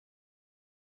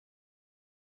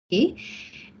Okay,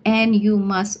 and you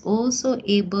must also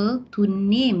able to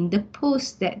name the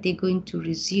post that they're going to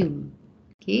resume.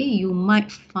 Okay, you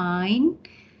might find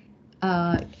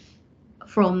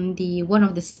from the one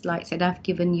of the slides that I've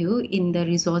given you in the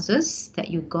resources that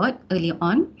you got earlier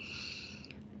on,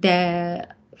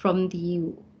 there from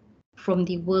the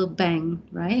World Bank,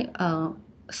 right?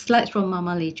 Slides from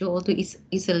Malaysia, although it's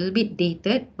a little bit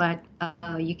dated, but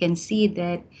you can see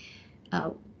that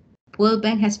uh, World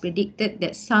Bank has predicted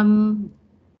that some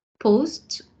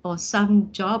posts or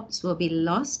some jobs will be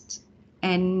lost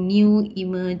and new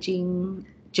emerging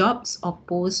jobs or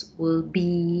posts will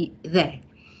be there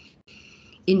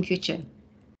in future.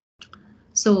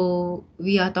 So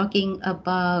we are talking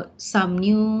about some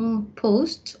new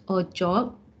posts or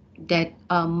job that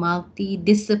are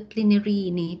multidisciplinary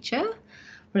in nature.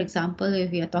 For example,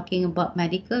 if we are talking about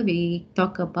medical, we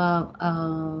talk about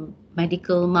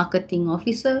medical marketing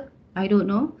officer. I don't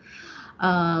know.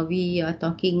 We are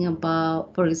talking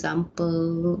about, for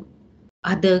example,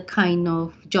 other kind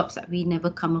of jobs that we never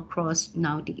come across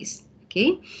nowadays.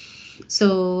 Okay,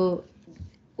 so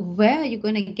where are you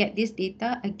going to get this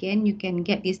data? Again, you can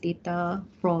get this data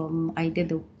from either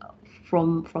the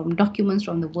from documents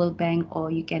from the World Bank, or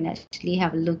you can actually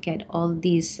have a look at all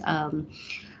these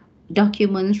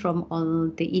documents from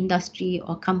all the industry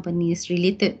or companies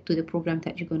related to the program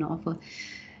that you're going to offer.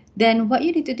 Then what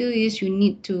you need to do is you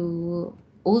need to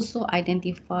also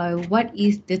identify what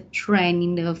is the trend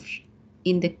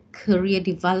in the career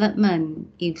development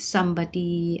if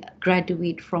somebody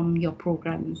graduate from your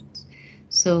program.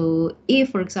 So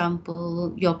if, for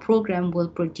example, your program will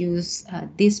produce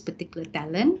this particular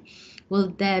talent,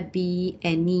 will there be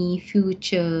any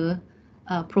future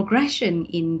progression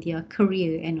in their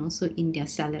career and also in their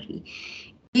salary?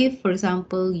 If, for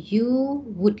example, you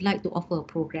would like to offer a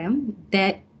program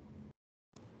that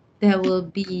there will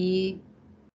be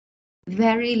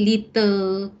very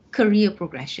little career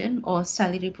progression or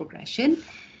salary progression,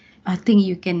 I think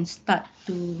you can start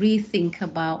to rethink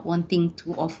about wanting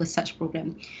to offer such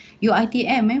program.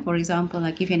 UiTM, for example,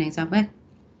 I give you an example.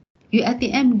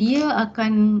 UiTM dia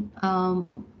akan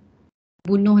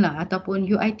bunuh lah, ataupun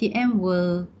UiTM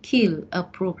will kill a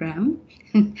program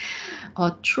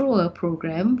or throw a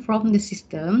program from the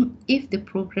system if the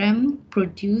program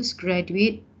produce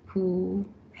graduate who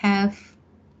have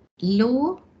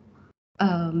low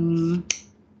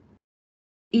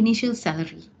initial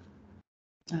salary.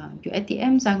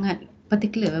 UiTM sangat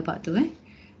particular about tu.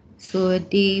 So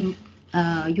UiTM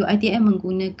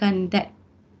menggunakan that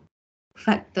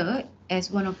factor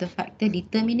as one of the factor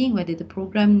determining whether the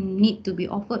program need to be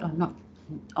offered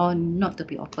or not to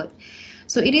be offered.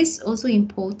 So it is also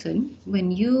important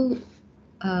when you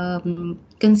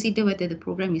consider whether the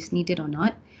program is needed or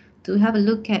not to have a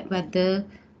look at whether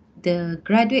the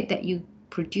graduate that you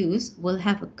produce will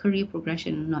have a career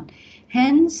progression or not.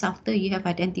 Hence, after you have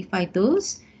identified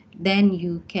those, then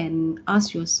you can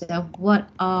ask yourself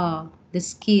what are the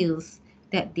skills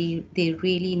that they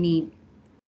really need,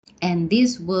 and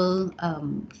this will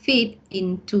fit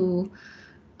into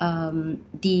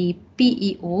the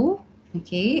PEO,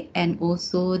 okay, and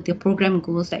also the program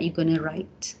goals that you're going to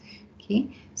write. Okay,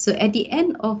 so at the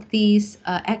end of this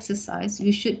exercise,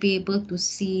 you should be able to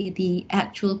see the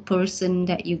actual person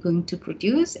that you're going to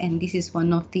produce, and this is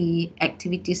one of the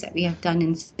activities that we have done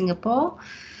in Singapore,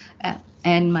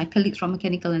 and my colleagues from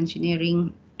mechanical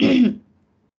engineering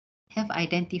have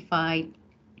identified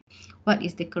what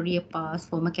is the career path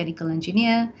for mechanical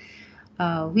engineer,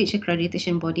 which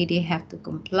accreditation body they have to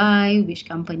comply, which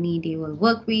company they will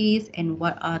work with, and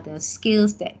what are the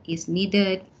skills that is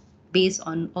needed based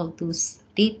on all those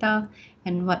data,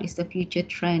 and what is the future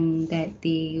trend that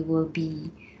they will be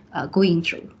going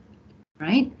through,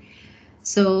 right?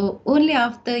 So only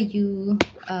after you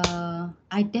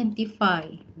identify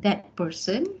that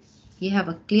person, you have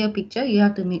a clear picture, you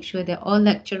have to make sure that all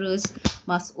lecturers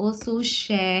must also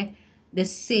share the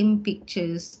same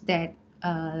pictures that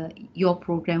your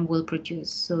program will produce.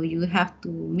 So you have to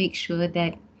make sure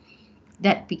that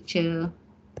that picture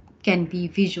can be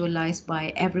visualized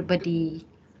by everybody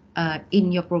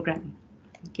in your program.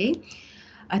 Okay,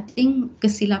 I think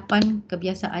kesilapan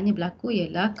kebiasaannya berlaku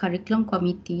ialah curriculum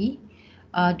committee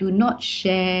do not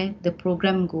share the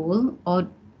program goal or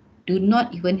do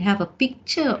not even have a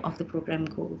picture of the program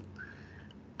goal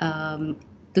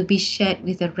to be shared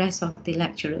with the rest of the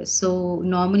lecturers. So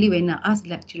normally when I ask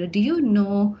lecturer, do you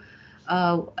know,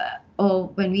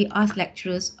 or when we ask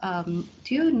lecturers,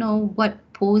 do you know what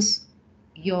post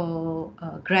your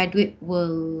graduate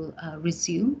will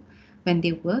resume when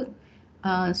they work?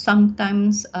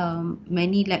 Sometimes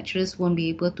many lecturers won't be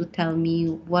able to tell me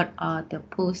what are the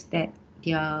posts that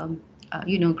their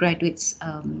graduates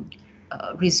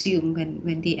resume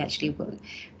when they actually work.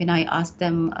 When I ask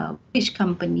them which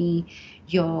company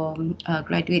your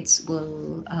graduates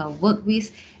will work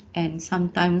with, and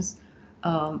sometimes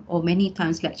or many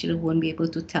times lecturer won't be able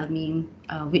to tell me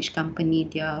which company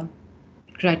their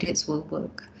graduates will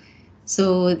work.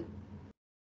 So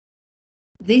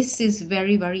this is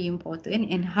very, very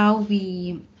important, and how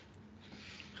we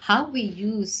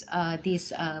use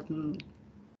this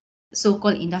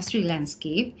so-called industry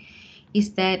landscape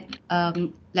is that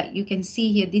like you can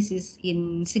see here, this is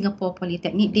in Singapore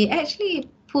Polytechnic. They actually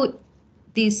put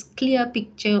this clear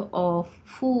picture of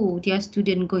who their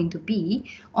student going to be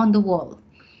on the wall.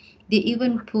 They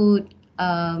even put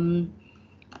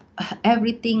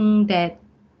everything that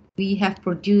we have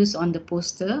produced on the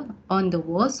poster on the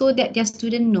wall, so that their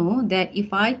student know that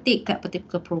if I take that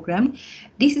particular program,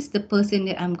 this is the person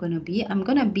that I'm going to be. I'm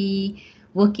going to be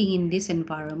working in this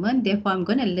environment, therefore I'm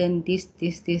going to learn this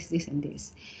and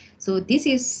this. So this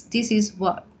is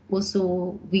what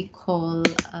also we call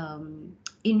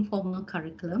informal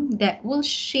curriculum that will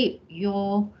shape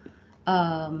your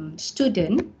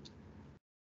student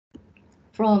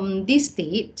from this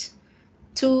state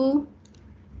to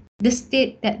the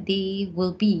state that they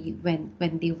will be when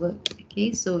they work.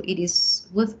 Okay, so it is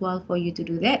worthwhile for you to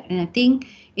do that. And I think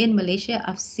in Malaysia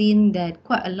I've seen that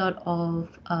quite a lot of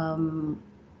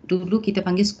dulu kita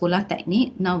panggil sekolah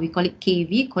teknik, now we call it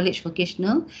KV, college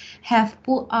vocational, have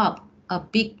put up a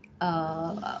big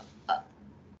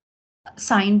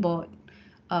signboard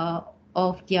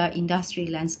of their industry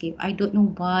landscape. I don't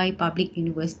know why public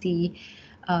university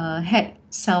had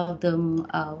seldom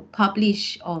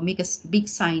publish or make a big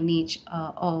signage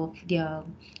of their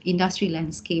industry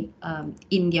landscape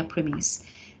in their premise.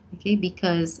 Okay,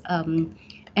 because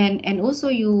and also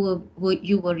you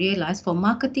will realize for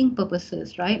marketing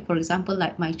purposes, right? For example,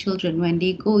 like my children, when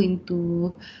they go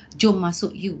into Jom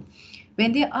Masuk You,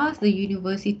 when they ask the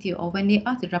university or when they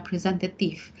ask the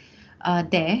representative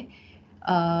there,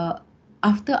 uh,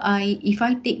 if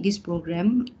I take this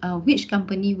program, which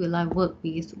company will I work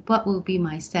with? What will be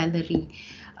my salary?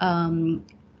 And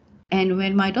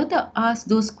when my daughter asks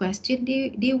those questions,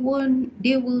 they were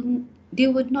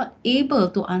not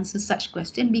able to answer such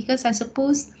question, because I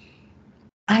suppose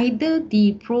either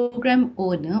the program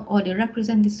owner or the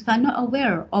representatives are not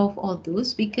aware of all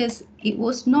those, because it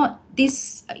was not,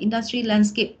 this industry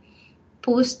landscape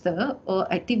poster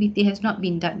or activity has not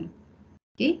been done.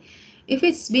 Okay, if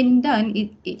it's been done, you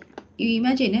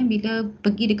imagine bila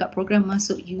pergi dekat program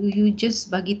masuk, you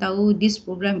just bagi tahu this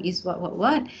program is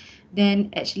what, then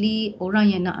actually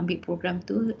orang yang nak ambil program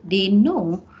tu, they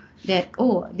know that,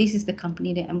 oh, this is the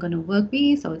company that I'm going to work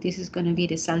with, or this is going to be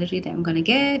the salary that I'm going to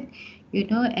get,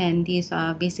 and these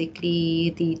are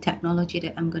basically the technology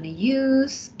that I'm going to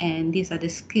use, and these are the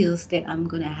skills that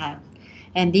I'm going to have.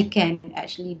 And they can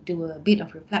actually do a bit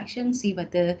of reflection, see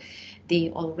whether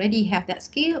they already have that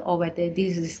skill or whether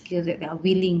this is a skill that they are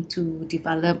willing to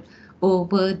develop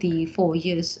over the 4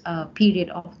 years period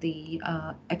of the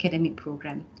academic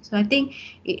program. So I think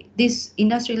this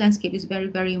industry landscape is very,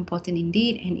 very important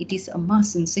indeed, and it is a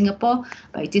must in Singapore,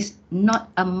 but it is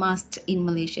not a must in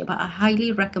Malaysia. But I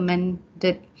highly recommend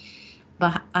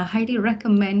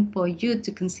for you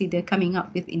to consider coming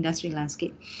up with industry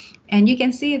landscape. And you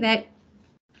can see that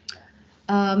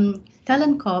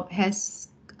Talent Corp has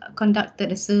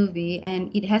conducted a survey,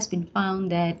 and it has been found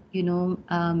that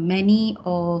many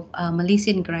of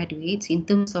Malaysian graduates, in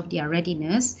terms of their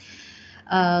readiness,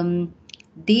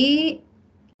 they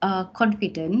are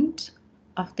confident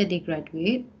after they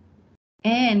graduate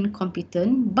and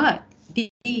competent, but they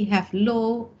have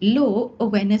low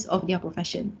awareness of their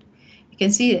profession. You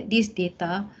can see that this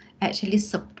data actually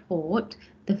support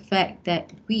the fact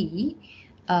that we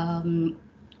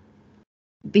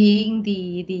being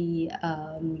the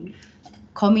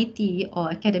committee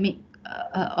or academic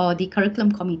or the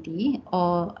curriculum committee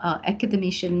or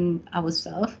academician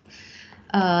ourselves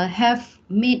have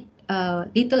made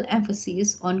little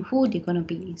emphasis on who they're going to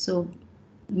be. So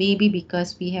maybe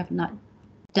because we have not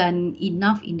done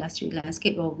enough industry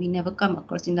landscape, or we never come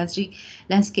across industry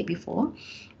landscape before.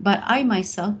 But I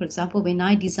myself, for example, when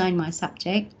I design my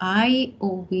subject, I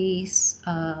always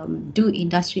do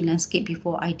industry landscape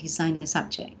before I design the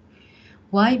subject.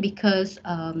 Why? Because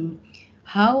what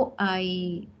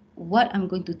I'm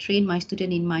going to train my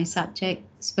student in my subject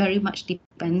very much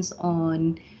depends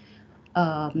on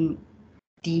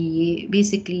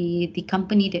basically the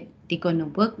company that they're going to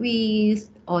work with,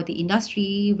 or the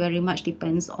industry very much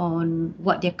depends on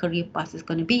what their career path is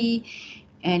going to be,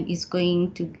 and is going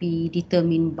to be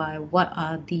determined by what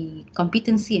are the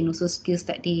competency and also skills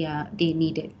that they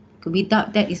needed.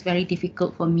 Without that, it's very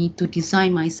difficult for me to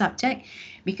design my subject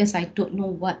because I don't know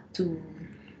what to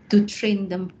train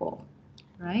them for,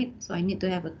 right? So I need to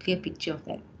have a clear picture of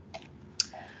that.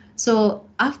 So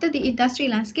after the industry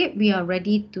landscape, we are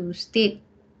ready to state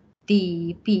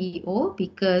the PEO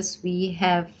because we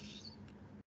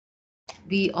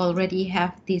already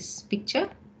have this picture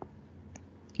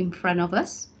in front of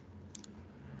us.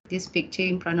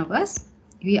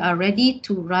 We are ready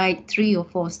to write 3 or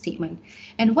 4 statements.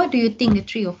 And what do you think the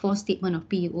 3 or 4 statement of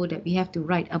PEO that we have to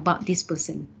write about this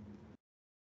person?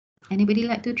 Anybody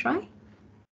like to try?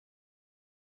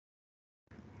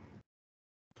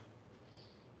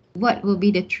 What will be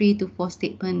the 3 to 4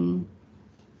 statement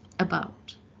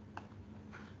about?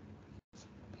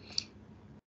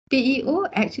 PEO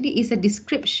actually is a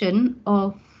description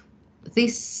of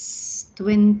this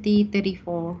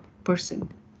 2034 person.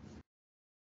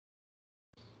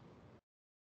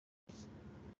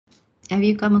 Have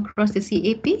you come across the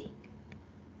CAP?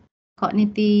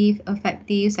 Cognitive,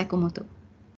 affective, psychomotor.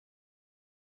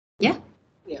 Yeah?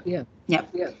 Yeah.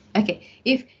 Okay.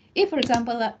 If for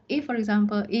example,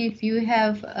 if you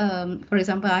have, for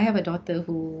example, I have a daughter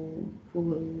who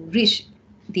reached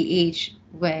the age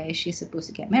where she's supposed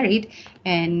to get married,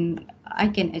 and I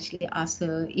can actually ask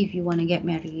her, if you want to get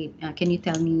married, can you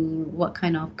tell me what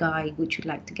kind of guy would you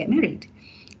like to get married?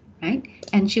 Right?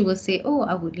 And she will say, oh,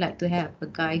 I would like to have a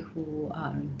guy who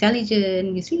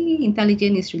intelligent. You see,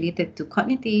 intelligent is related to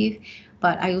cognitive,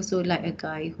 but I also like a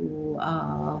guy who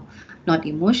not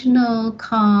emotional,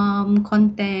 calm,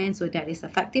 content. So that is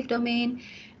affective domain.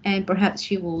 And perhaps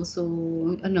she will also,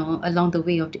 along the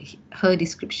way of her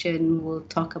description, will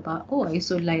talk about, oh, I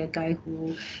also like a guy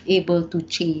who able to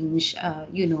change,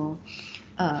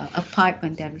 a pipe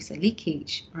when there is a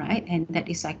leakage, right? And that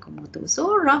is psychomotor.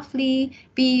 So roughly,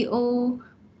 PEO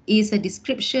is a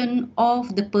description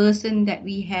of the person that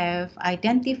we have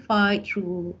identified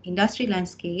through industry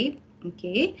landscape,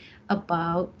 okay,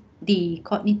 about the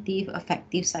cognitive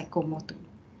affective psychomotor.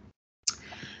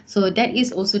 So that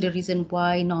is also the reason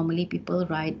why normally people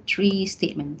write 3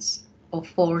 statements or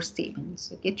 4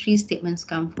 statements. Okay, 3 statements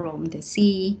come from the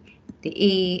C, the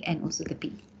A, and also the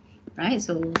B, right?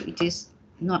 So it is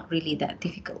not really that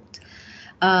difficult.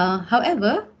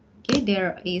 However, okay,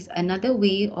 there is another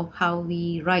way of how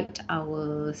we write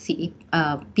our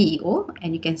PEO,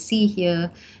 and you can see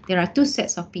here there are 2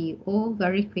 sets of PEO.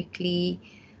 Very quickly,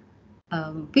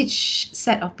 which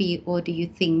set of PEO do you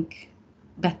think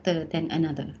better than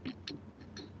another?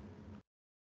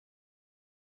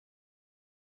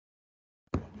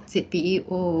 Is it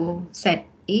PEO set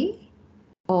A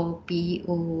or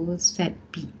PEO set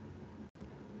B?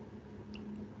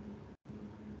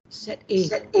 Set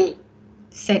A.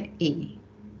 Set A.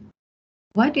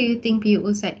 Why do you think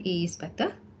PEO set A is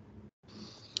better?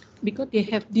 Because they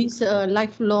have this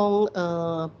lifelong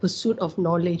pursuit of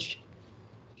knowledge.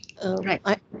 Right.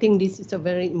 I think this is a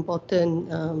very important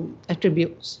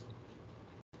attributes.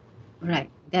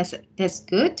 Right. That's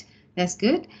good. That's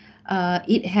good.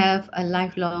 It have a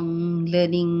lifelong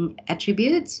learning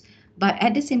attributes, but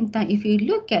at the same time, if you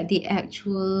look at the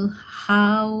actual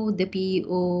how the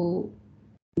PEO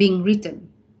being written,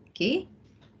 okay,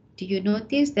 do you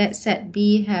notice that set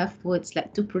B have words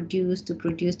like to produce, to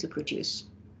produce, to produce?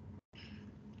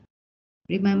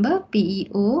 Remember,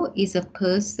 PEO is a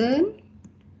person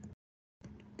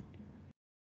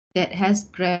that has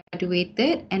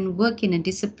graduated and worked in a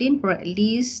discipline for at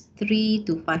least 3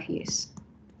 to 5 years.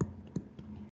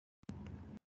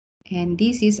 And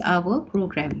this is our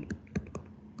program.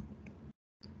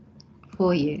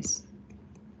 4 years.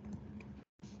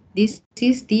 This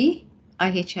is the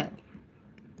IHL.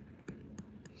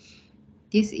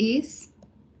 This is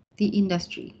the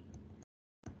industry.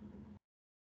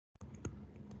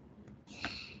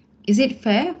 Is it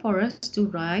fair for us to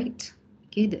write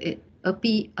a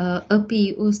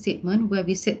PEO statement where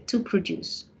we said to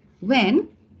produce when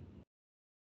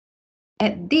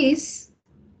at this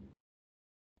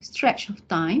stretch of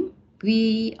time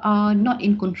we are not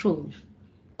in control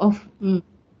of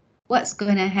what's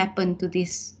going to happen to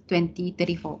this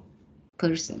 2034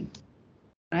 person,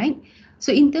 right?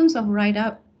 So in terms of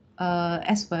write-up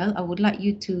as well, I would like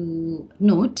you to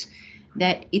note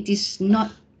that it is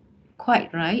not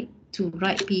quite right to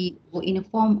write PEO in a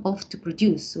form of to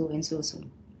produce so and so,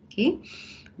 okay?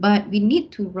 But we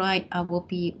need to write our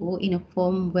PEO in a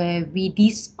form where we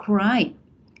describe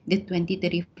the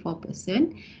 2034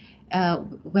 person,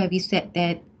 where we said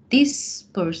that this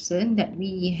person that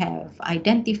we have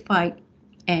identified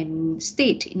and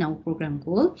state in our program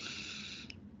goal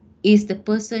is the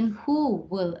person who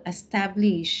will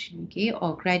establish, okay,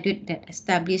 or graduate that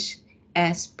establish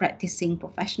as practicing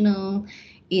professional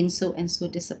in so and so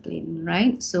discipline,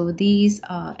 right? So these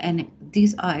are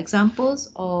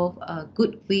examples of a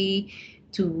good way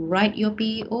to write your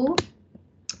PEO,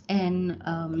 and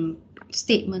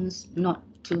statements not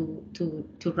to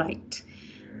write,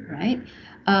 right?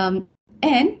 And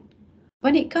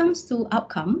when it comes to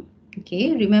outcome,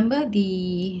 okay, remember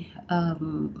the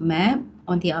map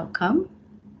on the outcome.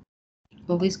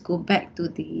 Always go back to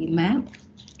the map.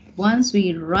 Once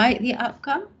we write the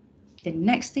outcome, the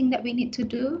next thing that we need to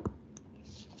do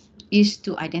is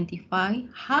to identify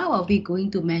how are we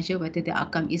going to measure whether the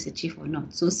outcome is achieved or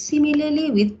not. So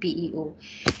similarly with PEO,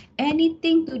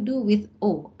 anything to do with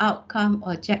outcome,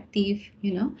 objective,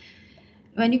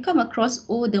 when you come across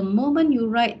the moment you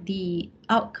write the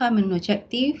outcome and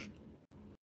objective,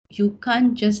 you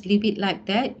can't just leave it like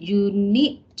that. You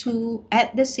need to,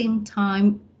 at the same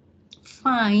time,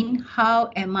 find how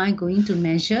am I going to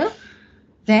measure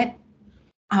that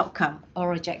outcome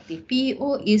or objective.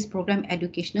 PEO is program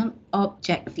educational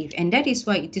objective, and that is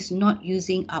why it is not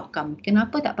using outcome.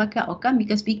 Kenapa tak pakai outcome?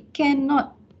 Because we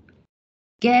cannot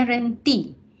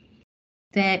guarantee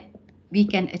that we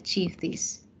can achieve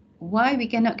this. Why we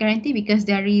cannot guarantee? Because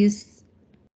there is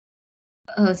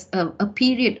a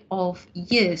period of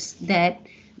years that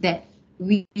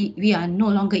we are no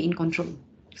longer in control.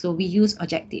 So we use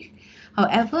objective.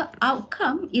 However,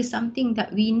 outcome is something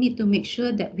that we need to make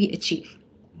sure that we achieve.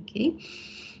 Okay,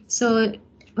 so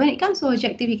when it comes to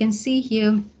objective, you can see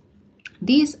here,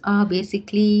 these are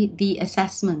basically the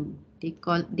assessment. They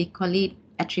call it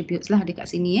attributes lah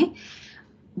dekat sini.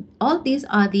 All these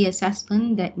are the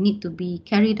assessment that need to be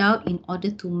carried out in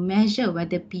order to measure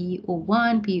whether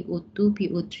PEO1, PEO2,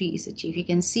 PEO3 is achieved. You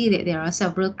can see that there are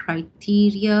several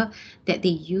criteria that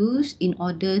they use in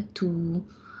order to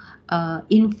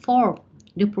inform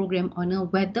the program owner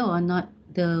whether or not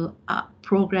the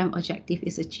program objective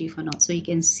is achieved or not. So you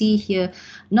can see here,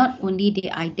 not only they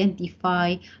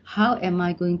identify how am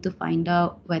I going to find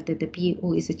out whether the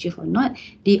PEO is achieved or not,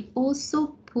 they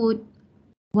also put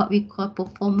what we call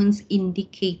performance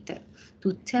indicator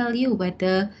to tell you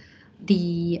whether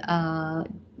the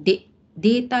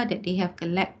data that they have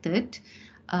collected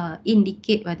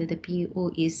indicate whether the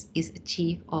PEO is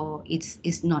achieved or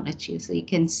is not achieved. So you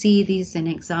can see this is an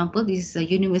example. This is a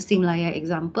Universiti Malaya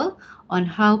example on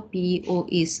how PEO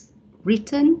is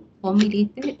written,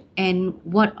 formulated, and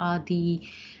what are the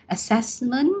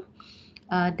assessment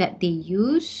that they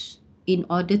use in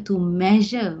order to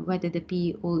measure whether the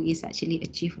PEO is actually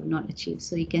achieved or not achieved.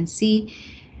 So you can see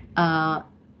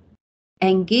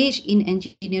engage in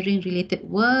engineering related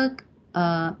work,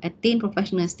 attain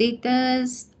professional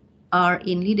status, are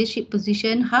in leadership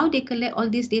position. How they collect all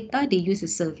this data? They use a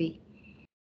survey.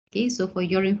 Okay, so for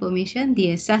your information,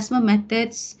 the assessment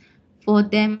methods for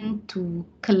them to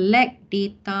collect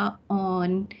data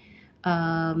on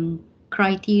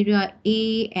criteria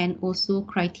A and also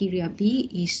criteria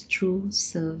B is through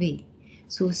survey.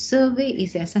 So survey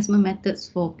is the assessment methods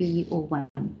for PEO1.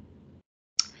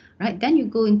 Right, then you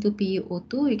go into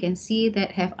PEO2, you can see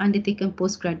that have undertaken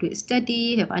postgraduate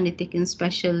study, have undertaken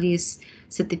specialist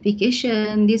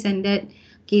certification, this and that.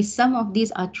 Okay, some of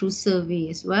these are through survey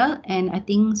as well, and I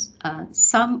think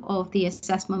some of the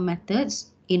assessment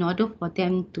methods in order for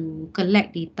them to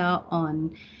collect data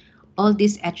on all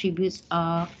these attributes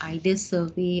are either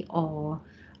survey or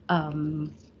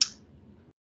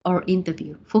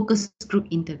interview, focus group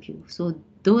interview. So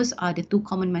those are the two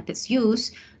common methods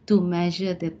used to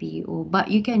measure the PEO, but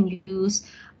you can use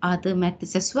other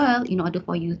methods as well in order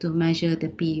for you to measure the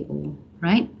PEO,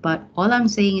 right? But all I'm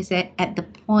saying is that at the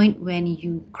point when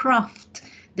you craft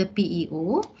the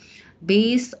PEO,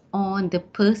 based on the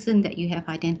person that you have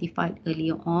identified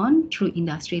earlier on through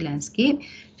industry landscape,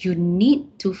 you need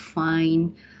to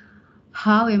find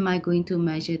how am I going to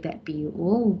measure that PEO?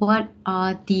 What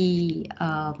are the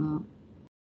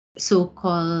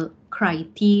so-called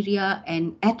criteria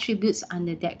and attributes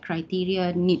under that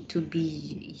criteria need to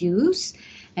be used,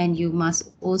 and you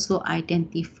must also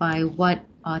identify what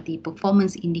are the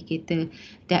performance indicator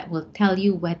that will tell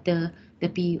you whether the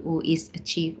PEO is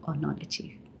achieved or not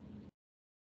achieved.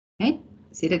 Right?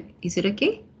 Is it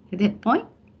okay at that point?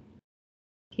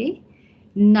 Okay.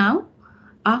 Now,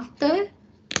 after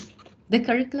the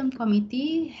curriculum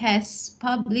committee has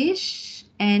published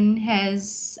and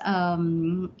has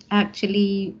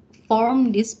actually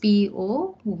formed this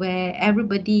PEO where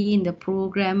everybody in the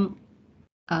program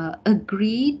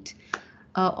agreed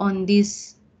on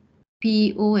this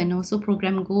PEO and also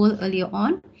program goal earlier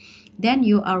on, then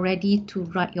you are ready to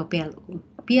write your PLO.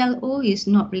 PLO is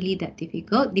not really that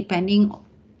difficult depending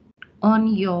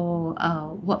on your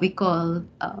what we call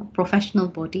professional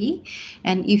body,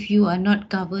 and if you are not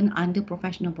governed under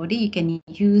professional body, you can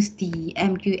use the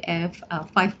MQF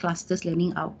 5 clusters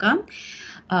learning outcome.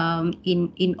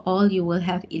 In all, you will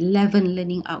have 11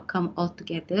 learning outcome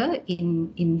altogether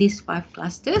in these 5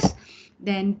 clusters.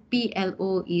 Then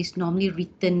PLO is normally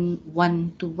written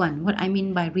 1-to-1. What I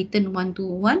mean by written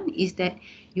 1-to-1 is that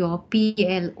your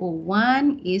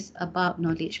PLO1 is about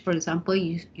knowledge. For example,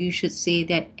 you should say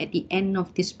that at the end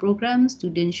of this program,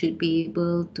 students should be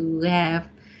able to have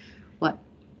what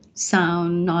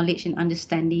sound knowledge and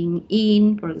understanding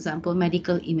in, for example,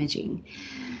 medical imaging.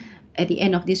 At the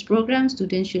end of this program,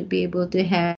 students should be able to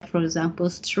have, for example,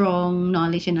 strong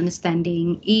knowledge and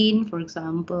understanding in, for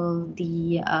example,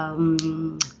 the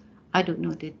I don't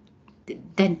know, the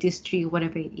dentistry,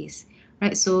 whatever it is,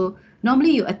 right? So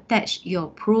normally you attach your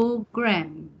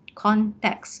program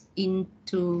context um,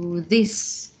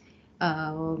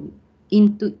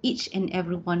 into each and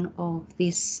every one of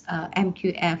these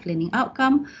MQF learning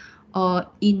outcome, or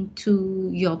into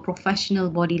your professional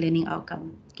body learning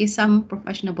outcome. Okay, some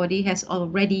professional body has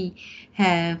already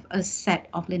have a set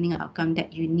of learning outcome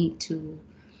that you need to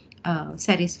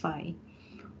satisfy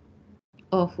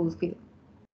or fulfill.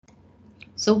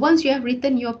 So once you have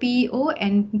written your PEO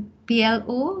and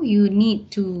PLO, you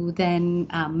need to then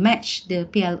match the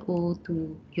PLO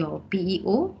to your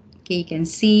PEO. Okay, you can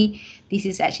see this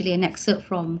is actually an excerpt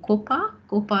from COPA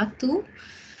 2.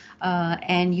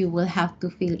 And you will have to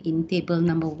fill in table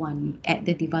number 1 at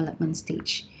the development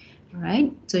stage.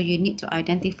 Right, so you need to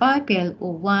identify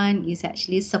PLO1 is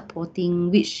actually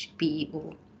supporting which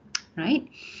PEO, right?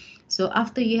 So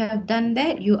after you have done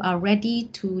that, you are ready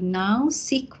to now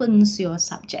sequence your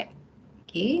subject.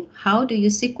 Okay, how do you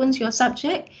sequence your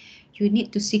subject? You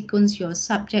need to sequence your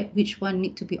subject, which one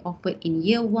need to be offered in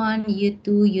year 1, year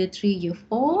 2, year 3, year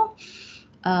 4.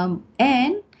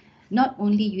 And not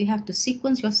only you have to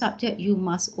sequence your subject, you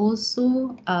must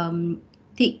also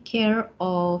take care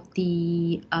of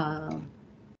the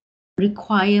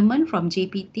requirement from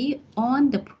JPT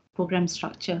on the program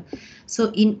structure.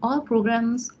 So in all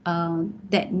programs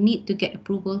that need to get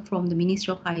approval from the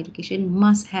Ministry of Higher Education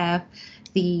must have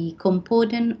the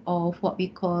component of what we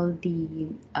call the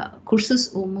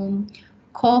kursus umum,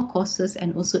 core courses,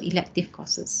 and also elective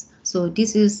courses. So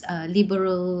this is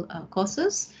liberal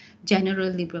courses, general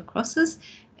liberal courses,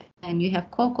 and you have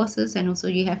core courses, and also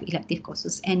you have elective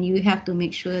courses, and you have to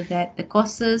make sure that the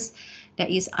courses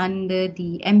that is under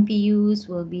the MPUs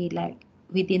will be like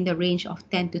within the range of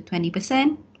 10 to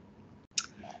 20%.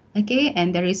 Okay,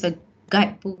 and there is a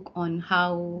guidebook on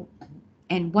how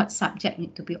and what subject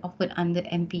need to be offered under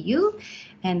MPU.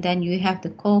 And then you have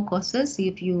the core courses.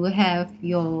 If you have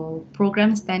your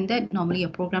program standard, normally your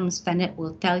program standard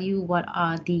will tell you what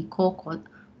are the core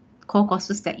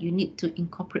courses that you need to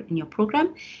incorporate in your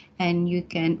program, and you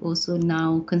can also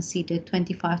now consider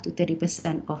 25 to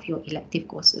 30% of your elective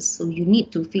courses. So you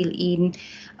need to fill in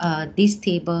this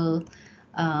table,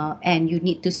 and you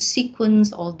need to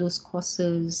sequence all those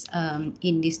courses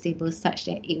in this table such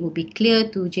that it will be clear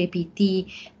to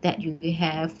JPT that you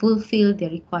have fulfilled the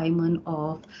requirement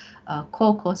of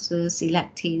core courses,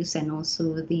 electives, and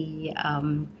also the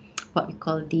what we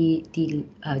call the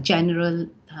general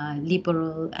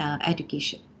liberal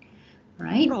education,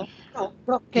 right?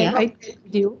 Prof, can Yeah. I tell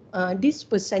you this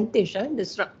percentage, the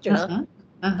structure, Uh-huh.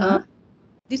 Uh-huh.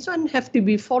 this one have to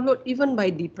be followed even by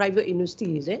the private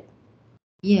university, is it?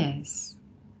 Yes.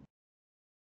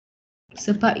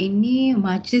 Sebab ini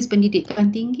Majlis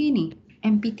Pendidikan Tinggi ni,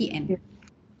 MPTN.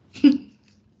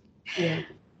 Yeah.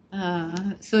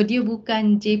 So dia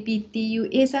bukan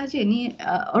JPTUA saja ni.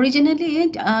 Originally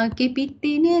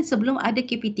KPT ni, sebelum ada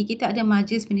KPT, kita ada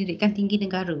Majlis Pendidikan Tinggi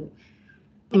Negara,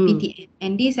 MPTN,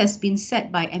 and this has been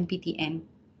set by MPTN.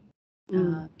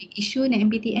 Big issue ni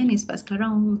MPTN ni sebab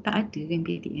sekarang tak ada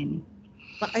MPTN.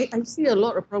 But I see a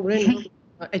lot of programs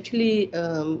actually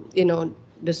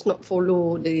does not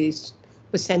follow this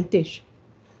percentage,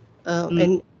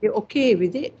 and they're okay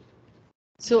with it.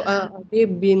 So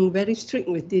they've been very strict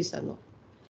with this, or not?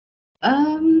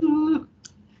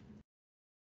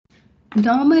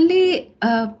 Normally,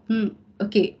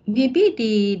 okay,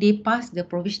 maybe they pass the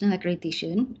provisional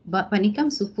accreditation, but when it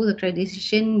comes to full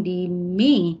accreditation, they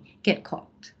may get caught.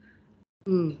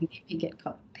 Maybe get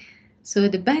caught. So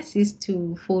the best is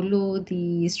to follow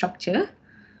the structure,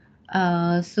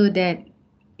 so that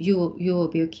you will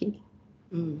be okay.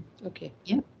 Okay.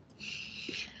 Yeah.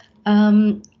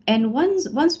 And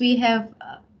once we have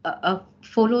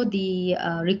follow the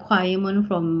requirement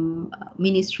from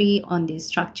ministry on the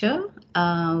structure,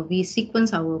 we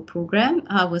sequence our program,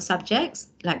 our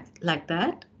subjects like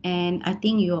that. And I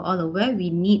think you're all aware we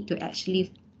need to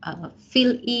actually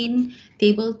fill in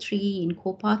table 3 in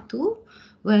COPA 2,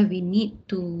 where we need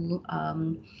to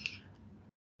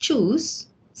choose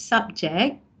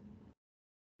subject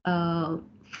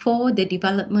for the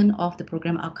development of the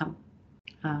program outcome.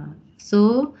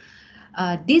 So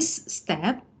this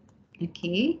step,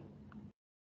 okay,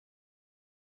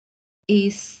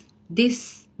 is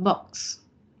this box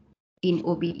in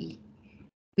OBE,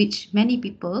 which many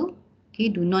people, okay,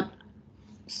 do not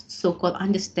so-called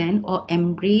understand or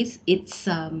embrace its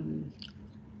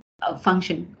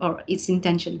function or its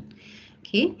intention.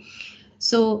 Okay,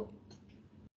 so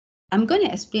I'm going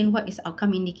to explain what is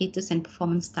outcome indicators and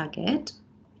performance target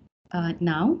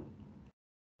now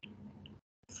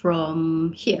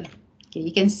from here. Okay,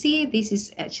 you can see this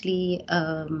is actually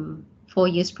 4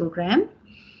 years program.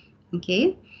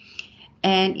 Okay,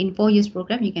 and in 4 years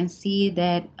program, you can see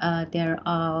that there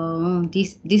are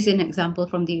this is an example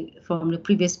from the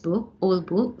previous book, old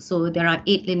book. So there are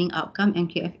 8 learning outcome,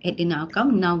 MQF 8 learning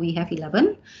outcome. Now we have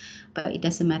 11, but it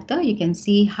doesn't matter. You can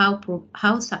see how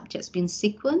subjects been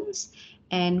sequenced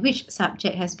and which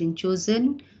subject has been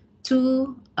chosen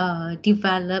to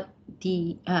develop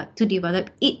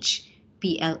each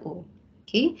PLO.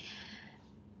 Okay,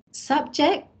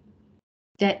 subject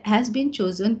that has been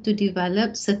chosen to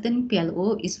develop certain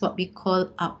PLO is what we call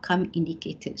outcome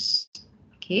indicators.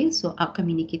 Okay, so outcome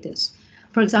indicators.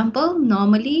 For example,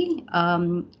 normally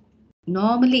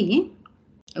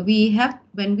we have,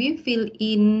 when we fill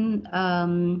in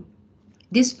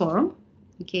this form,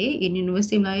 okay, in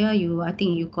Universiti Malaya, I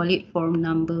think you call it form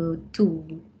number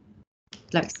 2,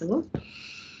 like so.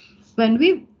 When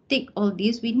we take all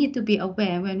this, we need to be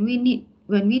aware, when we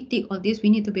take all this, we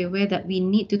need to be aware that we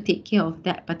need to take care of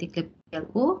that particular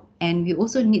PLO, and we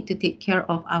also need to take care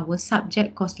of our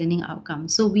subject course learning outcome.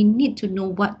 So we need to know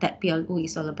what that PLO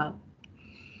is all about.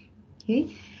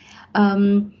 Okay,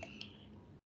 and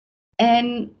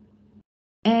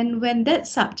when that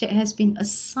subject has been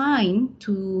assigned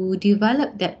to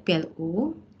develop that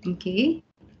PLO, okay,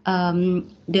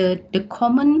 the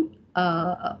common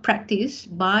practice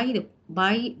by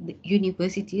the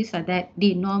universities are that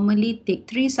they normally take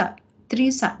three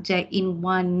subjects in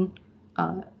one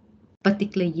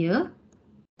particular year,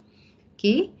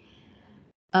 okay,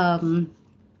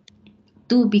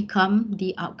 to become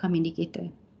the outcome indicator.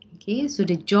 Okay, so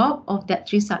the job of that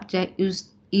 3 subject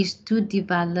is to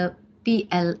develop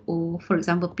PLO, for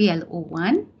example, PLO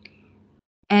 1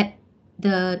 at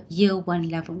the year 1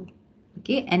 level.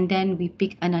 Okay, and then we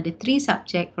pick another 3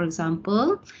 subject, for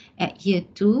example, at year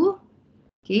 2,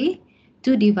 okay,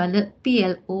 to develop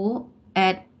PLO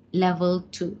at level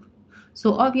 2.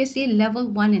 So obviously level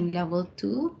 1 and level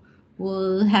 2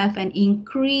 will have an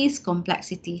increased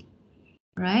complexity,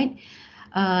 right?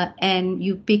 And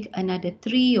you pick another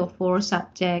 3 or 4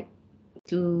 subject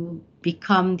to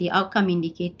become the outcome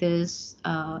indicators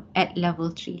at level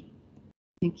 3.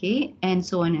 Okay, and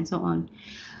so on and so on.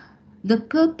 The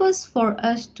purpose for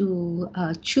us to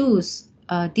choose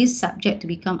this subject to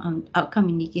become outcome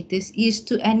indicators is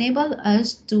to enable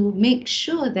us to make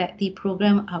sure that the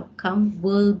program outcome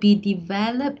will be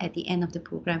developed at the end of the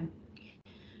program.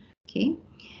 Okay,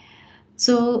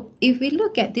 so if we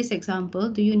look at this example,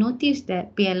 do you notice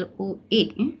that PLO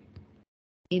 8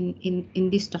 in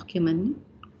this document,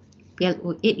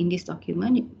 PLO 8 in this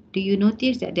document, do you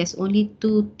notice that there's only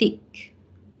 2 tick,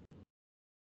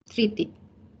 3 tick?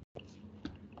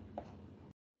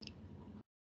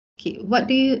 Okay, what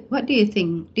do you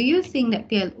think? Do you think that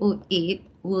PLO 8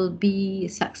 will be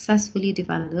successfully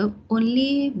developed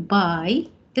only by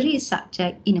 3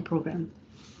 subjects in a program?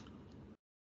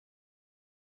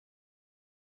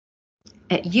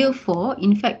 At year 4,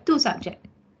 in fact, 2 subjects.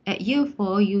 At year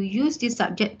 4, you use this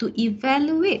subject to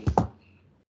evaluate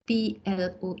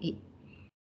PLO 8.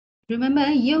 Remember,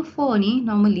 year 4 ni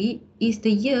normally is the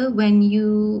year when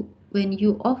you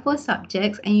offer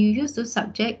subjects and you use those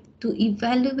subjects to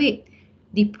evaluate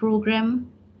the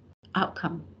program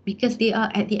outcome, because they are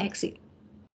at the exit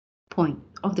point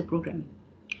of the program.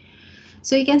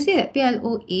 So you can see that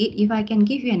PLO 8, if I can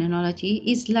give you an analogy,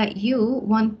 is like you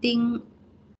wanting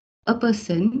a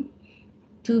person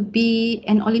to be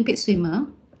an Olympic swimmer,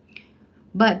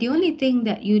 but the only thing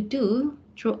that you do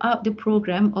throughout the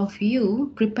program of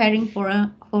you preparing for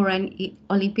an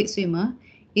Olympic swimmer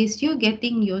is you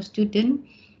getting your student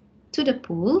to the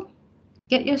pool,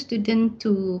 get your student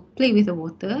to play with the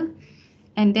water,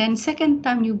 and then second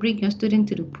time you bring your student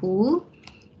to the pool,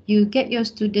 you get your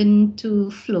student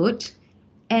to float,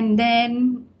 and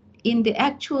then in the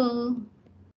actual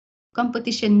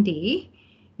competition day,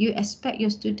 you expect your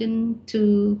student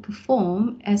to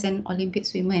perform as an Olympic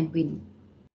swimmer and win.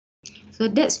 So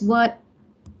that's what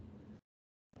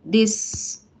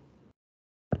this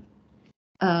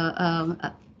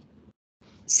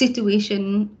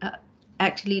situation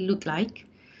actually look like,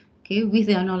 okay, with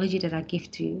the analogy that I give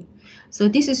to you. So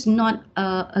this is not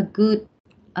a good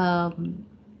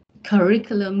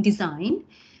curriculum design,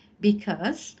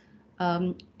 because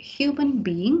human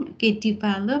being, okay,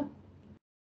 develop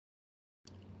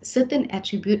certain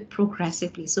attribute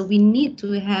progressively. So we need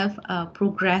to have a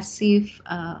progressive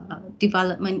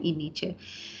development in nature.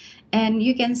 And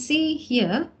you can see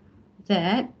here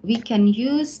that we can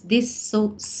use this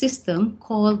system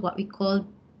called what we call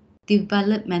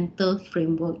developmental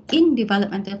framework. In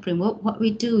developmental framework, what we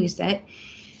do is that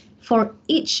for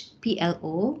each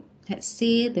PLO, let's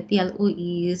say the PLO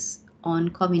is on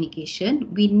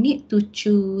communication, we need to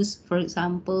choose, for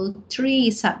example, 3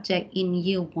 subjects in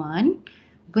year 1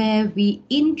 where we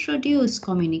introduce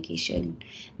communication.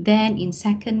 Then in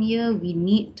second year, we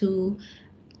need to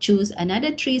choose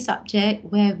another 3 subject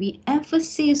where we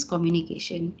emphasize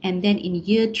communication. And then in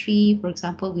year 3, for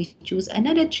example, we choose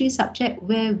another 3 subject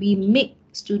where we make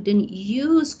student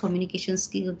use communication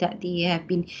skill that they have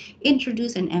been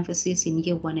introduced and emphasis in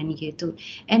year 1 and year 2.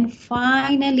 And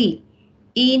finally,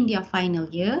 in their final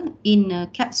year, in a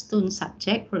capstone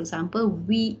subject, for example,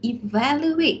 we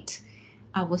evaluate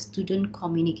our student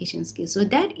communication skills. So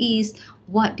that is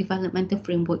what developmental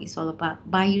framework is all about.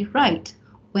 By right,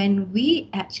 when we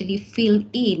actually fill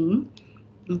in,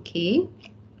 okay,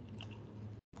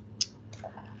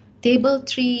 table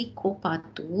 3 COPA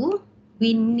 2,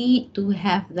 we need to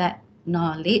have that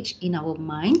knowledge in our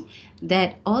mind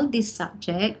that all these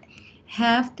subjects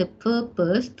have the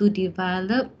purpose to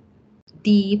develop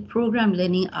the program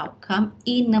learning outcome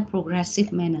in a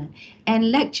progressive manner. And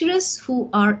lecturers who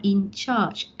are in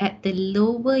charge at the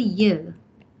lower year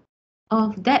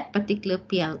of that particular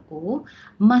PLO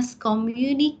must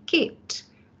communicate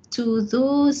to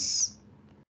those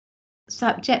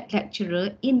subject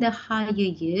lecturer in the higher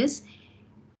years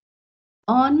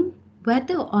on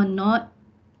whether or not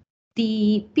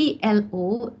the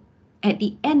PLO at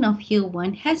the end of year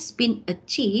 1 has been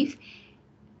achieved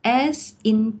as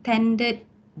intended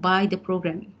by the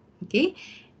program. Okay,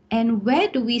 and where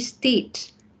do we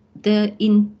state the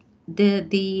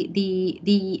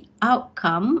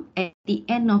outcome at the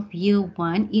end of year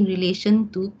 1 in relation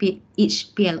to each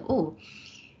PLO?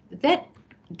 That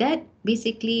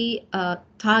basically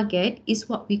target is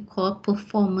what we call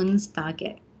performance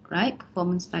target, right?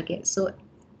 Performance target. So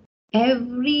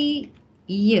every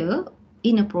year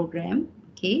in a program,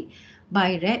 okay,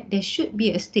 by right, there should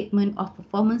be a statement of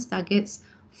performance targets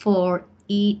for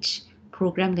each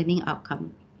program learning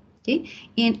outcome. Okay,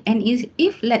 and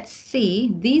if let's say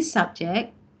this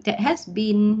subject that has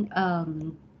been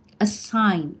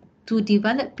assigned to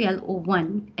develop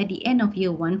PLO1 at the end of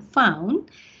year 1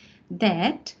 found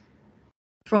that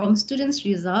from students'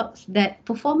 results that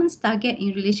performance target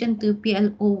in relation to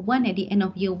PLO1 at the end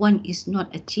of year 1 is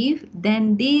not achieved,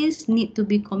 then this need to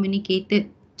be communicated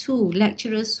to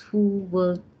lecturers who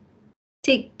will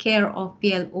take care of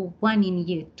PLO1 in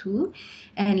year 2,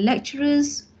 and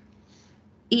lecturers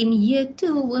in year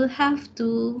 2 will have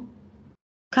to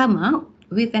come out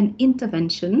with an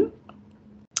intervention,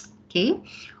 okay,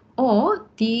 or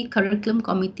the curriculum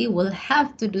committee will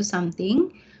have to do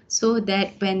something so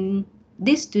that when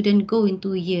this student go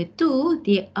into year 2,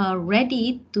 they are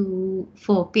ready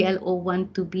for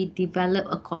PLO1 to be developed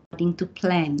according to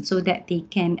plan, so that they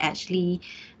can actually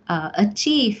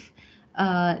achieve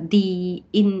the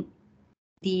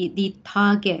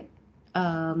target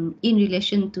in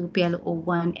relation to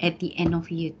PLO1 at the end of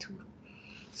year 2.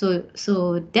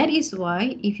 So that is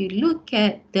why if you look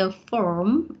at the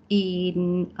form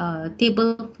in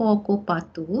table 4 COPA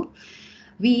 2,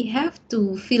 we have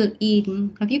to fill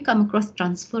in, have you come across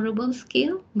transferable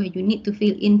skill, where you need to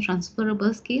fill in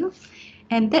transferable skill?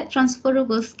 And that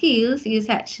transferable skills is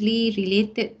actually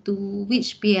related to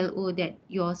which PLO that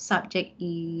your subject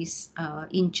is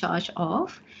in charge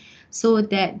of, so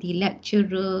that the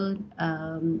lecturer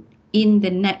in the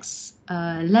next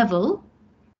level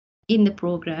in the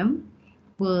program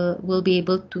will be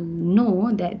able to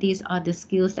know that these are the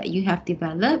skills that you have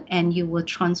developed, and you will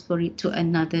transfer it to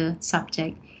another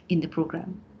subject in the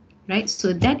program, right?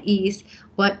 So that is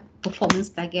what performance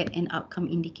target and outcome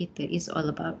indicator is all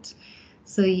about.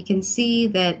 So you can see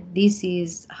that this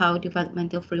is how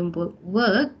developmental framework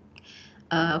work.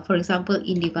 For example,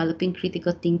 in developing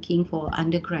critical thinking for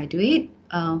undergraduate,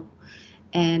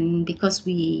 and because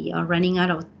we are running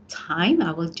out of time,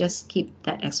 I will just keep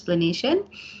that explanation.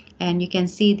 And you can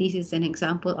see this is an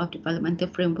example of developmental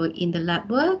framework in the lab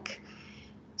work.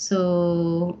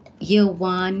 So year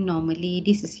 1, normally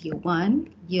this is year 1,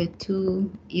 year 2,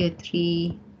 year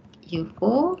 3, year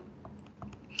 4.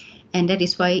 And that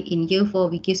is why in year 4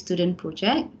 we give student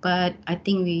project. But I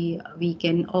think we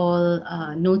can all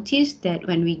notice that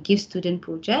when we give student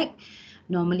project,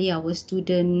 normally our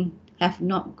student have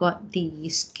not got the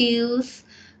skills,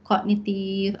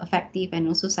 cognitive, affective, and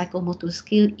also psychomotor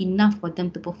skill enough for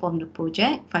them to perform the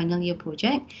project, final year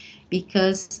project,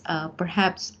 because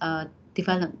perhaps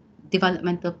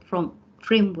developmental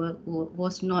framework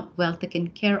was not well taken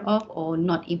care of or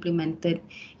not implemented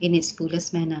in its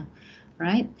fullest manner,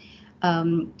 right?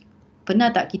 Um,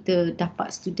 Pernah tak kita dapat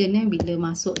student bila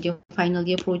masuk dia final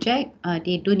year project,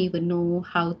 they don't even know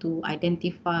how to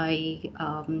identify,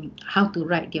 how to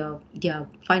write their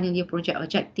final year project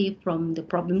objective from the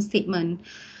problem statement.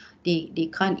 They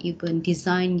can't even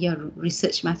design their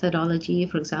research methodology,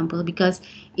 for example, because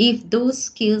if those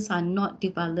skills are not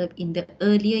developed in the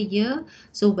earlier year,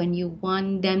 so when you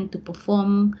want them to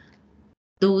perform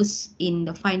those in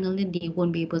the final year, they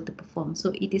won't be able to perform. So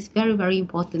it is very, very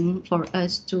important for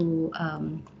us to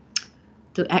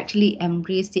actually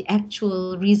embrace the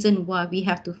actual reason why we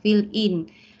have to fill in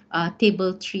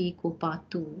table 3 COPA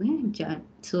 2.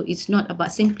 So it's not about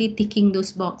simply ticking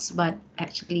those boxes, but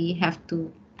actually have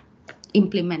to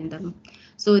implement them.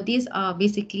 So these are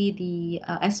basically the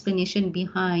explanation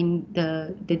behind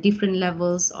the different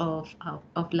levels of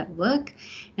lab work.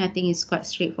 And I think it's quite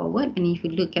straightforward. And if you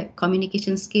look at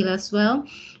communication skill as well,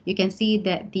 you can see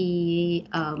that the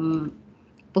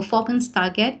performance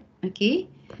target, okay,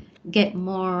 get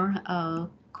more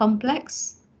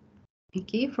complex,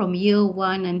 okay, from year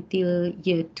 1 until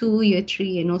year 2, year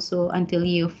 3, and also until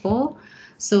year 4.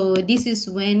 So this is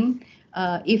when,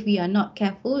 if we are not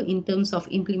careful in terms of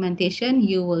implementation,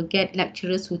 you will get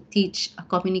lecturers who teach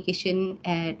communication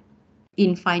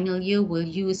in final year will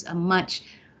use a much,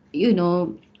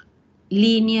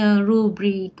 linear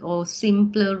rubric or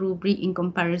simpler rubric in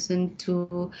comparison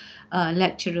to a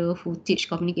lecturer who teach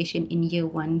communication in year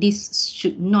 1. This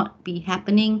should not be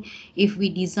happening. If we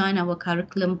design our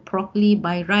curriculum properly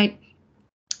by right,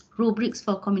 rubrics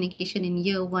for communication in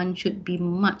year 1 should be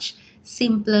much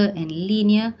simpler and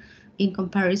linear in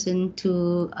comparison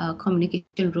to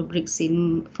communication rubrics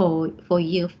for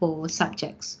year 4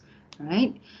 subjects,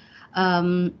 right?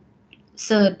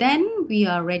 So then we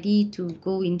are ready to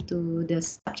go into the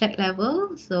subject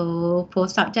level. So for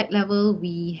subject level,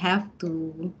 we have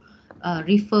to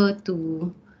refer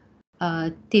to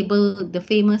the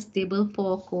famous table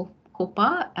for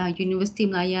COPA. University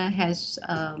Malaya has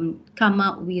come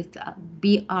up with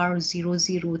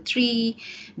BR003,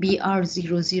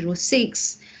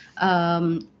 BR006,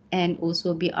 and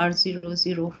also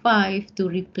BR005 to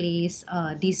replace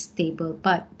this table,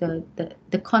 but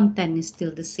the content is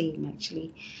still the same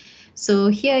actually. So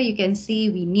here you can see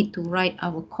we need to write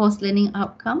our course learning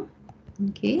outcome,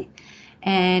 okay,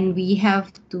 and we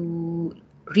have to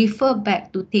refer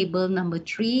back to table number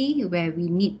 3, where we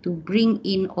need to bring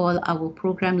in all our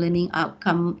program learning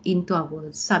outcome into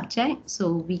our subject.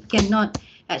 So we cannot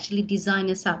actually design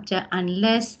a subject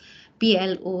unless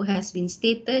PLO has been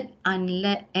stated,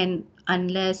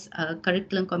 unless a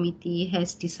curriculum committee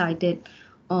has decided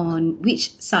on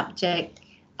which subject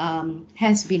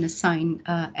has been assigned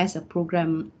as a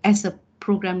program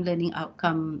learning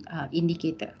outcome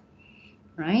indicator,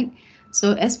 right?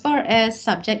 So as far as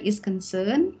subject is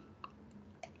concerned,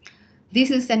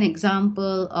 this is an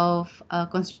example of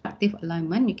constructive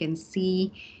alignment. You can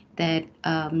see that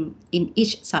in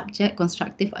each subject,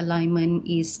 constructive alignment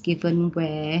is given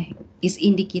where is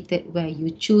indicated where you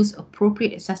choose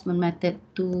appropriate assessment method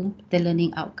to the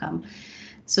learning outcome.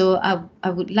 So I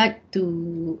would like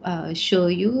to show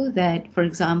you that, for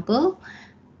example,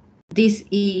 this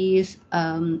is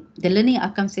the learning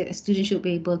outcomes that a student should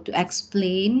be able to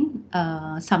explain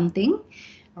something,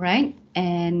 right?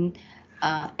 And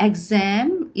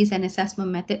exam is an assessment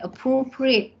method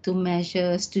appropriate to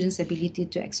measure students' ability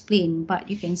to explain. But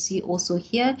you can see also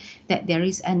here that there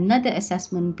is another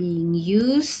assessment being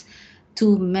used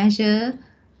to measure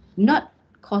not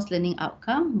course learning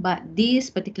outcome, but this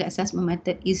particular assessment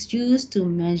method is used to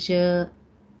measure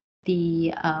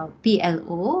the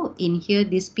PLO. In here,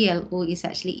 this PLO is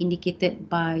actually indicated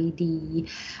by the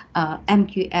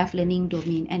MQF learning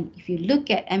domain. And if you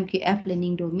look at MQF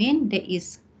learning domain, there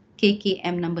is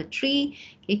KKM number 3.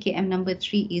 KKM number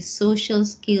 3 is social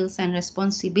skills and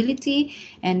responsibility.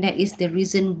 And that is the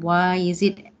reason why is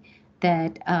it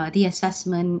that the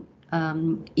assessment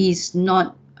is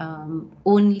not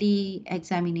only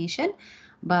examination,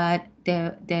 but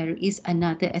there is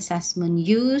another assessment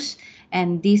used,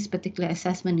 and this particular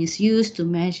assessment is used to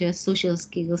measure social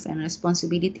skills and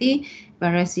responsibility,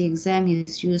 whereas the exam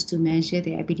is used to measure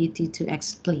the ability to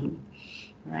explain,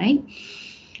 right?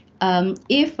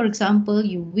 If, for example,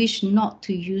 you wish not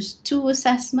to use two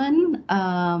assessments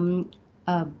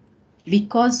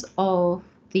because of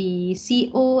the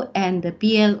CO and the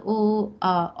PLO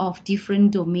are of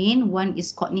different domain, one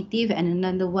is cognitive and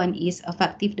another one is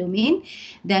affective domain,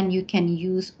 then you can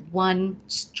use one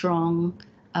strong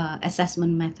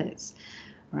assessment methods,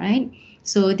 right?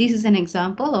 So this is an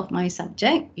example of my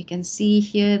subject. You can see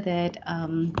here that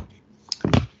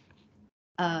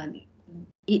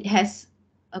it has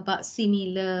about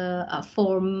similar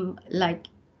form like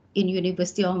in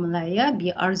University of Malaya,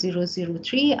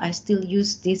 BR003. I still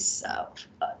use this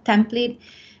template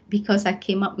because I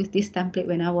came up with this template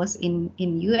when I was in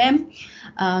UM.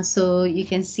 So you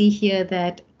can see here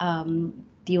that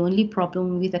the only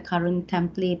problem with the current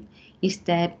template is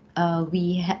that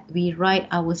we write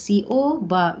our CO,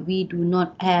 but we do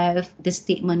not have the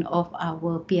statement of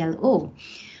our PLO.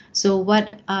 So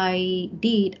what I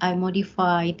did, I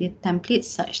modified the template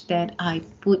such that I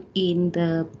put in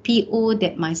the PO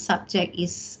that my subject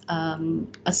is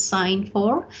assigned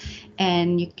for,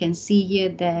 and you can see here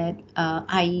that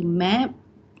I map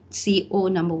CO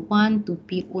number 1 to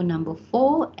PO number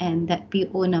 4, and that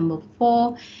PO number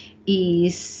 4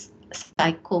 is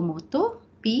psychomotor,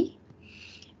 P,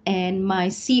 and my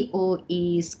CO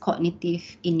is cognitive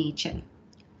in nature,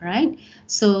 right?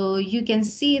 So you can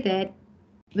see that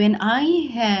when I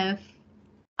have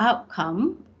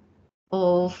outcome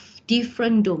of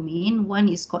different domain, one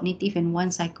is cognitive and one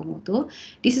psychomotor,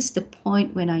 this is the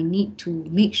point when I need to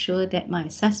make sure that my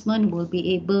assessment will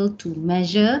be able to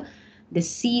measure the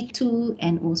C2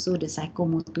 and also the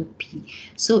psychomotor P.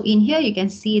 So in here you can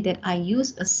see that I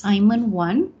use assignment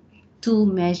 1 to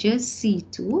measure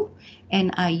C2,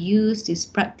 and I use this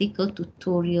practical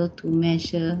tutorial to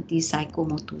measure the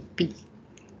psychomotor P,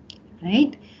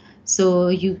 right? So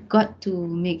you got to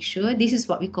make sure, this is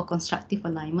what we call constructive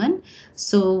alignment.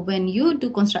 So when you do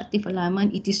constructive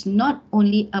alignment, it is not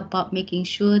only about making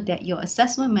sure that your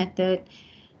assessment method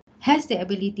has the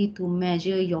ability to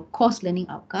measure your course learning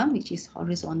outcome, which is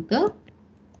horizontal,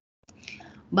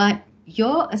 but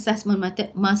your assessment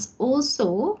method must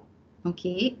also,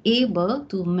 okay, able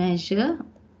to measure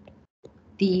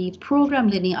the program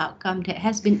learning outcome that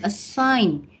has been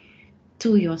assigned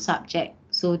to your subject.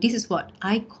 So this is what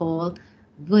I call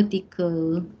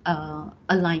vertical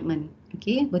alignment,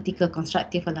 okay, vertical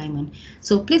constructive alignment.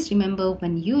 So please remember,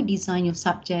 when you design your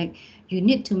subject, you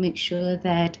need to make sure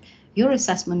that your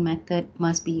assessment method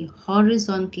must be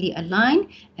horizontally aligned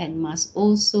and must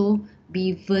also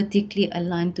be vertically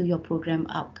aligned to your program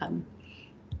outcome.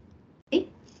 Okay.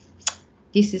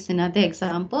 This is another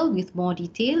example with more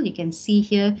detail. You can see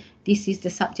here, this is the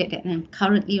subject that I'm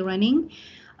currently running.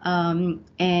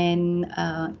 And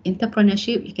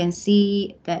entrepreneurship, you can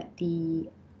see that the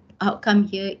outcome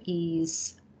here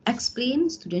is explain.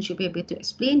 Students should be able to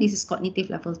explain. This is cognitive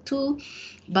level 2,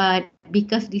 but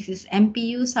because this is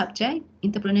MPU subject,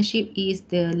 entrepreneurship is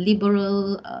the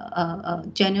liberal,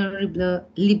 general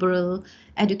liberal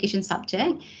education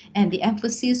subject, and the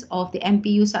emphasis of the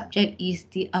MPU subject is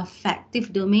the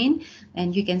affective domain.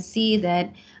 And you can see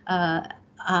that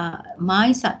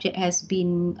my subject has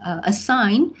been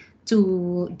assigned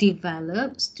to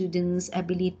develop students'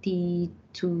 ability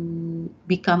to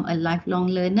become a lifelong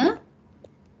learner.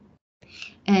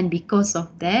 And because of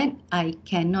that, I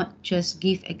cannot just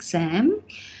give exam.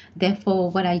 Therefore,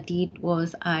 what I did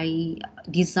was I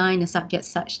designed a subject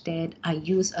such that I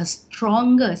use a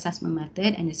stronger assessment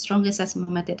method, and the stronger assessment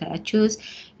method that I chose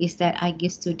is that I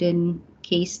give student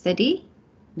case study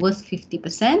worth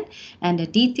 50%, and the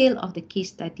detail of the case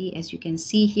study, as you can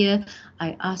see here,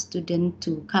 I asked students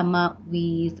to come up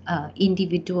with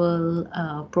individual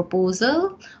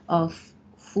proposal of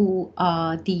who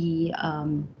are the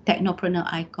technopreneur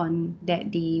icon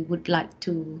that they would like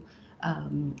to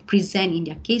present in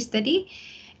their case study.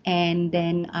 And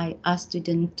then I asked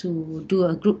students to do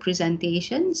a group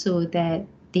presentation so that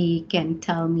they can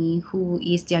tell me who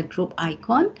is their group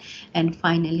icon, and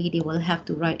finally they will have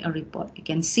to write a report. You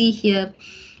can see here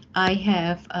I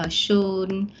have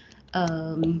shown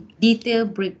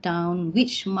detailed breakdown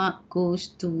which mark goes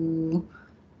to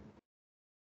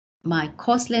my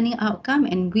course learning outcome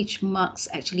and which marks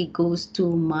actually goes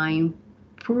to my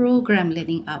program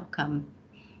learning outcome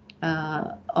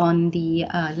on the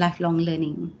lifelong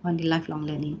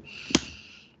learning,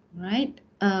 right?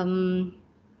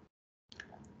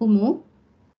 Umu?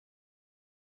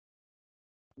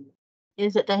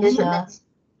 Is it Aishah?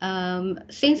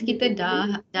 Since kita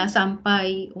dah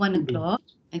sampai 1 o'clock,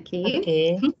 okay.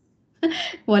 Okay.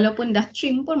 Walaupun dah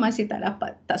trim pun masih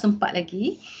tak sempat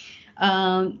lagi.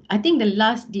 I think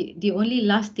the only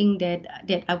last thing that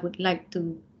I would like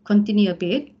to continue a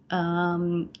bit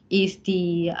is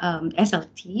the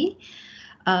SLT.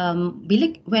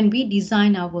 When we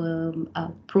design our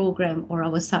program or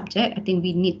our subject, I think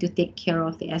we need to take care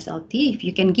of the SLT. If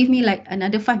you can give me like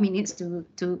another 5 minutes to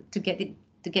get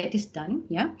this done,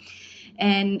 yeah.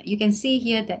 And you can see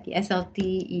here that the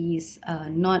SLT is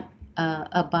not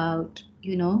about,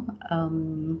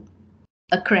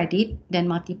 a credit then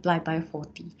multiply by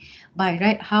 40. By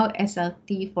right, how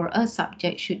SLT for a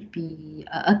subject should be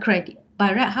a credit.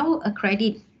 By right, how a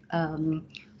credit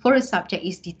for a subject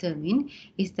is determined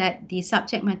is that the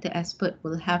subject matter expert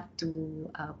will have to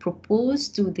propose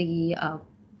to the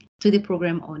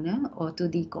program owner or to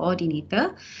the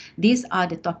coordinator, these are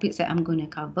the topics that I'm going to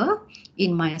cover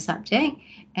in my subject.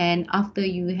 And after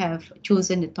you have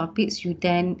chosen the topics, you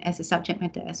then, as a subject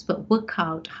matter expert, work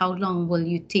out how long will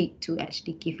you take to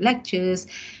actually give lectures,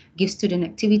 give student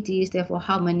activities, therefore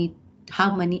how many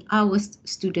hours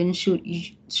students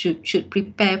should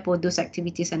prepare for those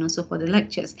activities and also for the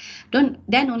lectures.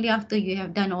 Then only after you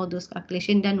have done all those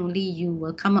calculations, then only you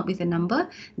will come up with a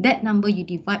number. That number you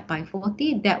divide by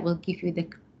 40, that will give you the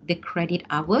credit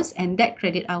hours, and that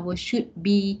credit hour should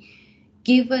be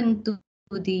given to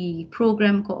the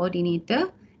program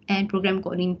coordinator, and program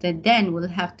coordinator then will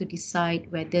have to decide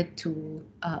whether to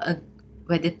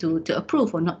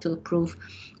approve or not to approve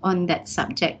on that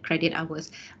subject credit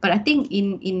hours. But I think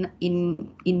in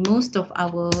most of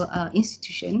our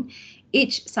institution,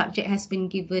 each subject has been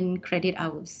given credit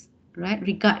hours, right?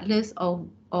 Regardless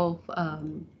of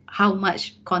how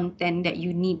much content that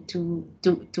you need to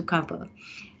cover.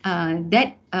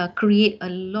 That create a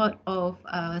lot of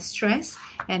stress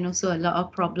and also a lot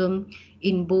of problem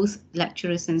in both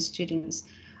lecturers and students.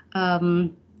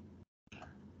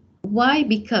 Why?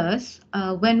 Because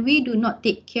when we do not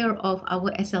take care of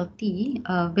our SLT,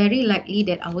 very likely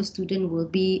that our student will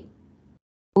be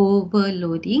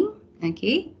overloading.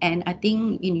 Okay, and I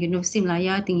think in Universiti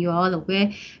Malaya, I think you're all aware,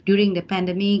 during the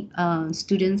pandemic,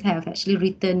 students have actually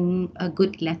written a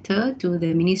good letter to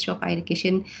the Ministry of Higher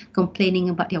Education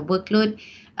complaining about their workload,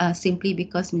 simply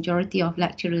because majority of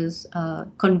lecturers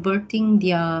converting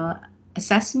their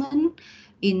assessment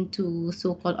into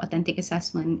so-called authentic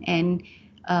assessment, and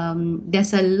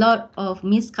there's a lot of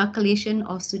miscalculation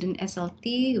of student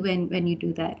SLT when you do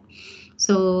that.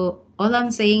 So all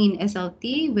I'm saying in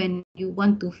SLT, when you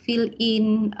want to fill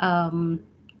in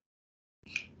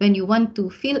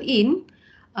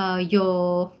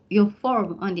your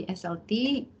form on the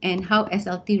SLT and how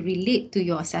SLT relate to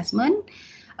your assessment.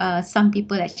 Some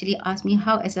people actually ask me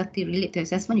how SLT relate to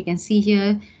assessment. You can see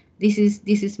here, this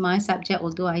is my subject,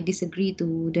 although I disagree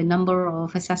to the number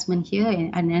of assessment here,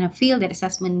 and I feel that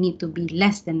assessment need to be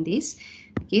less than this,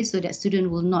 okay, so that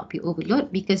student will not be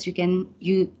overloaded, because you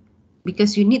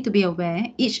need to be aware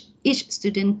each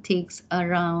student takes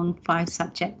around 5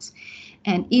 subjects,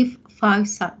 and if 5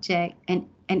 subject and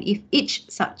if each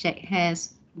subject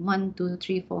has 1, 2,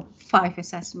 3, 4, 5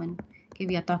 assessment, okay,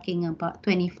 we are talking about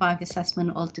 25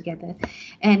 assessment altogether,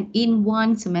 and in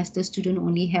one semester student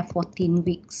only have 14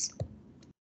 weeks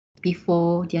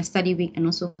before their study week and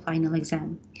also final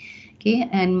exam. Okay,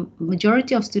 and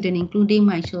majority of students, including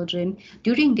my children,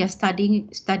 during their study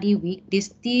week, they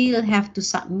still have to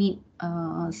submit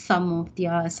some of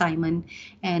their assignment,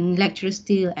 and lecturers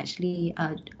still actually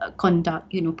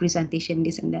conduct, presentation,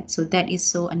 this and that. So that is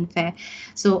so unfair.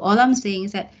 So all I'm saying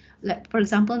is that, like, for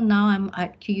example, now I'm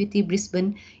at QUT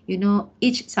Brisbane,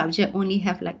 each subject only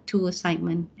have like 2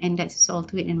 assignment, and that's all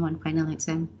to it in one final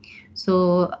exam.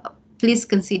 So please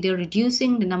consider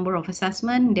reducing the number of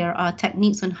assessment. There are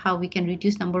techniques on how we can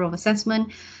reduce number of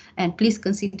assessment, and please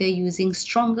consider using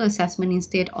stronger assessment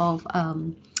instead of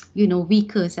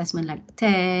weaker assessment like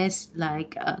tests,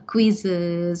 like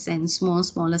quizzes, and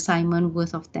small assignment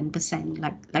worth of 10%,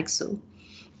 like so.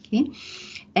 Okay,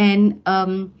 and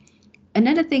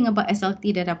another thing about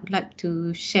SLT that I would like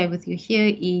to share with you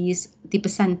here is the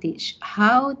percentage.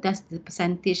 How does the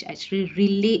percentage actually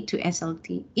relate to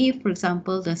SLT? If, for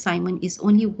example, the assignment is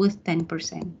only worth 10%.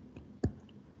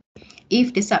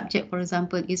 If the subject, for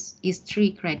example, is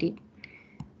 3 credit,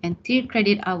 and 3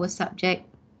 credit hour subject,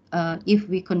 if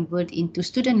we convert into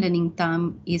student learning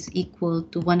time, is equal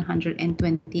to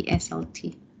 120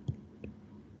 SLT.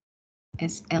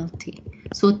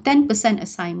 So 10%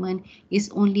 assignment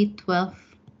is only 12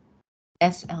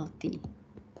 SLT.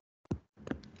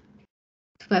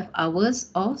 12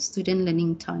 hours of student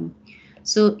learning time.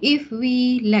 So if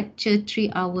we lecture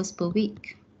 3 hours per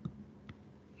week,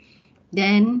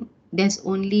 then there's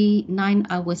only 9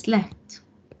 hours left.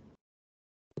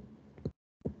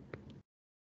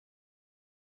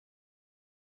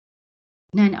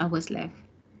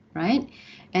 Right?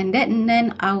 And that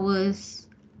 9 hours,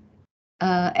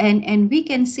 and we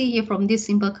can see here from this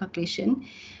simple calculation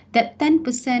that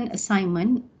 10%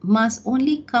 assignment must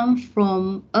only come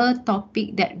from a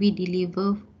topic that we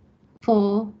deliver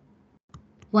for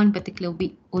one particular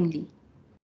week only,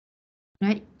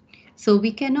 right? So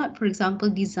we cannot, for example,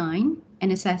 design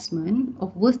an assessment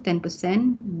of worth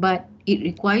 10%, but it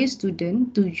requires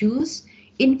students to use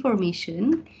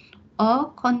information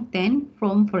or content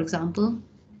from, for example,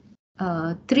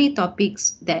 3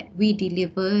 topics that we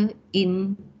deliver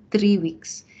in 3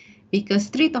 weeks. Because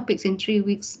 3 topics in 3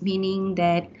 weeks, meaning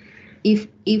that if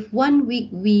 1 week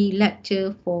we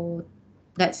lecture for,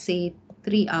 let's say,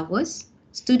 3 hours,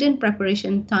 student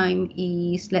preparation time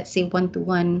is, let's say, 1 to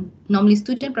 1. Normally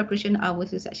student preparation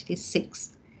hours is actually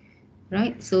 6,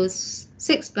 right? So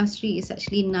 6 plus 3 is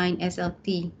actually 9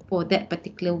 SLT for that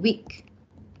particular week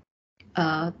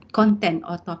content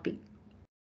or topic.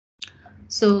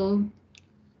 So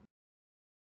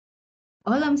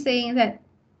all I'm saying is that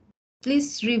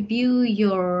please review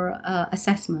your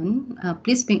assessment.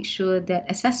 Please make sure that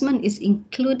assessment is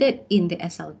included in the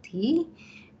SLT,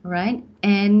 right?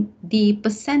 And the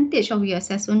percentage of your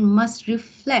assessment must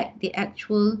reflect the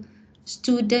actual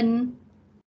student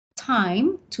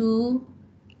time to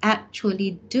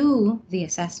actually do the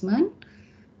assessment,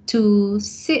 to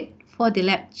sit for the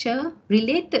lecture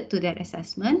related to that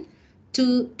assessment,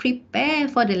 to prepare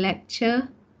for the lecture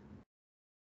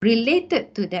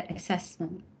related to that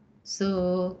assessment.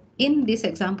 So in this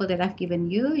example that I've given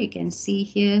you, you can see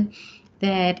here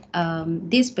that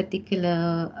this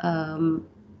particular,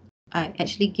 I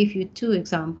actually give you 2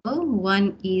 examples.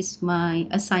 One is my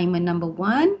assignment number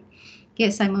 1. Okay,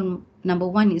 assignment number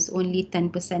 1 is only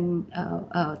 10%,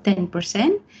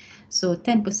 10%. So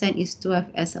 10% is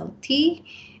 12 SLT,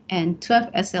 and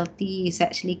 12 SLT is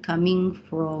actually coming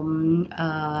from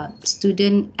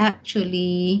student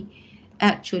actually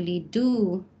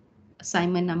do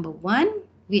assignment number 1,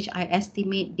 which I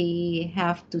estimate they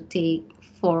have to take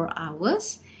 4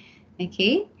 hours.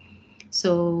 Okay,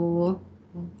 so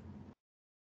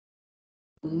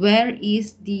where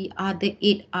is the other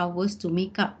 8 hours to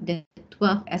make up the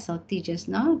 12 SLT just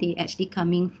now? They actually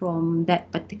coming from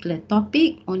that particular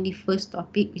topic, only first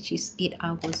topic, which is 8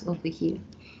 hours over here.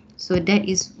 So that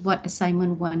is what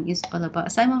assignment 1 is all about.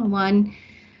 Assignment 1,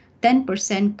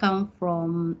 10% come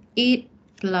from 8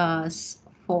 plus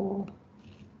 4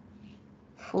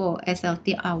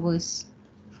 SLT hours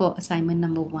for assignment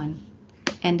number 1.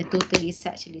 And the total is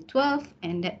actually 12,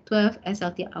 and that 12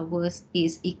 SLT hours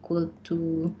is equal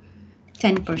to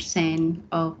 10%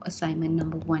 of assignment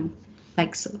number 1,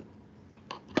 like so.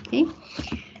 Okay,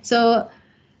 so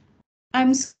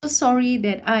I'm so sorry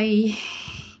that I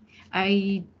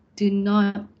do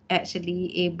not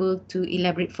actually able to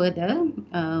elaborate further.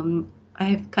 I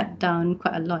have cut down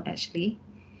quite a lot actually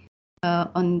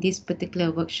on this particular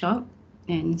workshop,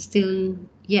 and still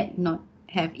yet not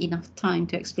have enough time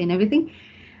to explain everything.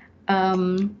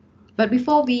 But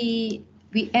before we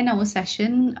end our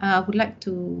session, I would like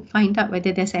to find out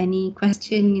whether there's any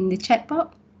question in the chat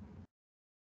box.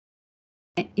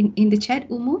 In the chat,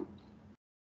 Umu?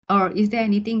 Or is there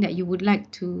anything that you would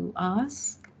like to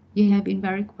ask? You have been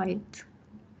very quiet.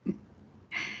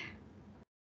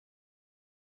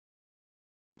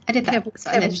 Ada tak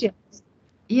soalan?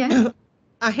 Yeah.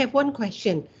 I have one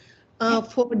question.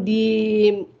 For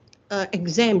the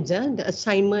exams, the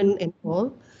assignment and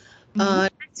all,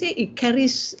 let's say it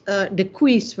carries the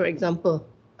quiz, for example,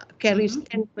 carries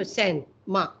 10%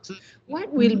 marks.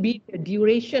 What will be the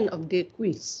duration of the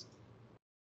quiz?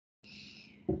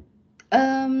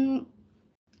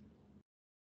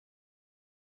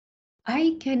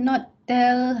 I cannot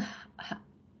tell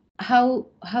how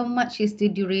much is the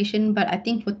duration, but I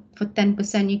think for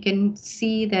 10% you can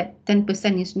see that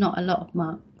 10% is not a lot of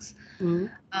marks.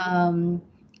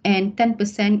 And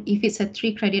 10%, if it's a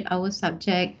 3 credit hour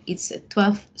subject, it's a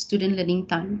 12 student learning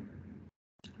time,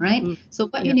 right? So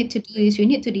what you need to do is you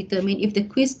need to determine if the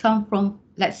quiz come from,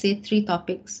 let's say, 3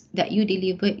 topics that you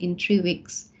deliver in 3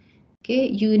 weeks. Okay,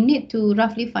 you need to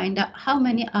roughly find out how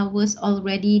many hours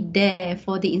already there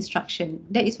for the instruction.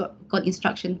 That is what we call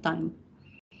instruction time,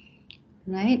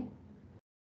 right?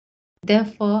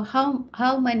 Therefore,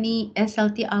 how many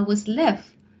SLT hours left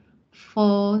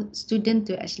for student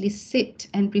to actually sit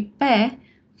and prepare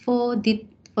for the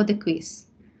quiz?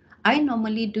 I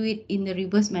normally do it in the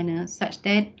reverse manner, such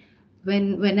that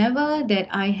whenever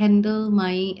that I handle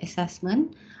my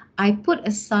assessment, I put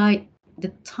aside the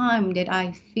time that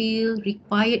I feel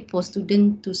required for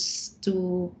student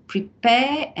to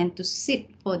prepare and to sit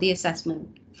for the assessment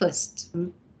first.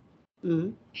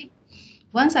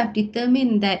 Once I've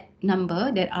determined that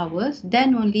number, that hours,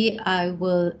 then only I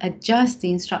will adjust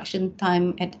the instruction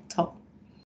time at the top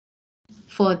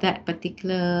for that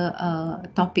particular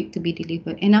topic to be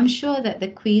delivered. And I'm sure that the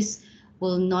quiz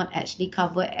will not actually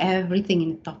cover everything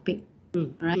in the topic,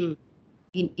 right?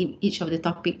 In each of the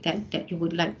topic that you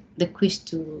would like the quiz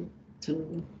to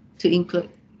include.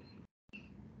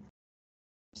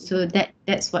 So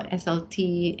that's what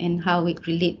SLT and how it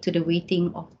relate to the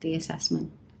weighting of the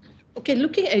assessment. Okay,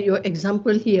 looking at your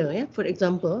example here, for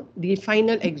example, the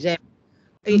final exam,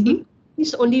 it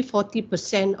is only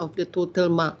 40% of the total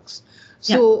marks.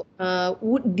 So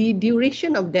would the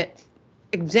duration of that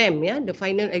exam, the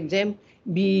final exam,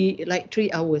 be like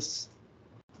 3 hours?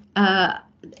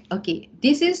 Okay,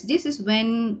 this is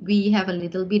when we have a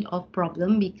little bit of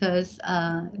problem, because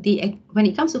when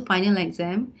it comes to final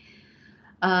exam,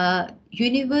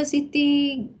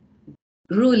 university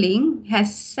ruling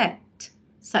has set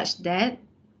such that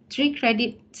 3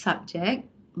 credit subject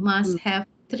must have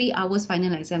 3 hours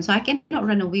final exam. So I cannot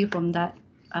run away from that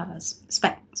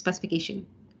specification.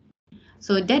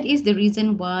 So that is the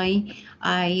reason why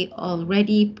I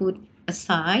already put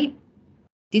aside,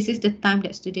 this is the time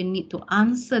that student need to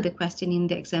answer the question in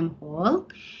the exam hall,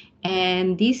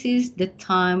 and this is the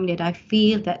time that I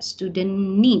feel that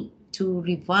student need to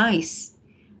revise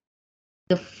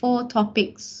the 4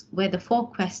 topics where the 4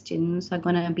 questions are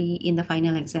going to be in the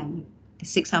final exam, the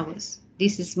 6 hours.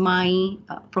 This is my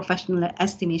professional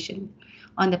estimation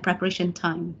on the preparation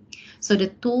time. So the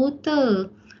total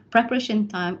preparation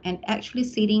time and actually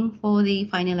sitting for the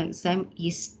final exam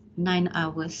is 9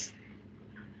 hours,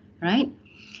 right?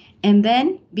 And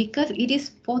then because it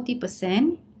is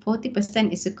 40%,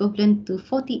 40% is equivalent to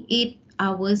 48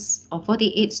 hours or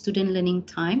 48 student learning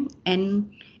time.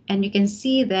 And you can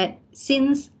see that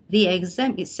since the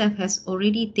exam itself has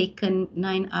already taken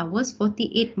 9 hours,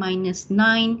 48 minus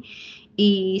 9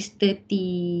 is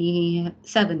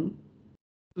 37.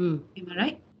 Am I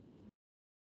right?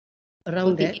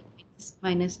 Around that.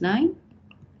 Minus 9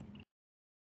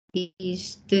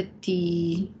 is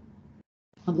 30.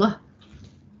 Allah,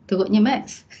 teruknya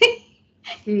maths.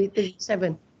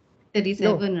 37.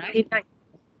 37, no, right?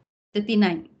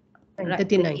 39. 39.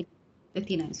 Right,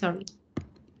 39, sorry.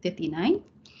 39.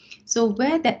 So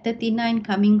where that 39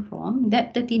 coming from?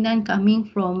 That 39 coming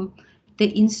from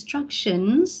the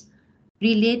instructions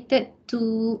related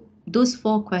to those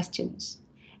 4 questions.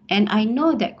 And I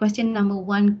know that question number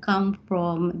 1 come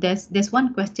from, there's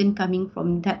one question coming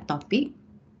from that topic.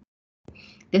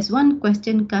 There's one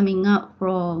question coming out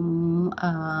from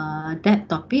that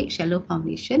topic, shallow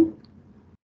foundation.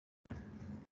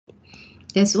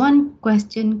 There's one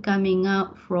question coming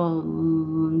out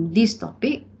from this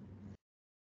topic.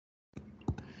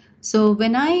 So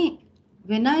when I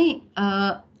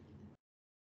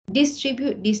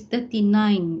distribute this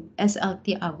 39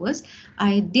 SLT hours,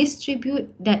 I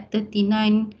distribute that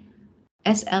 39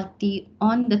 SLT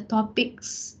on the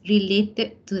topics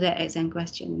related to the exam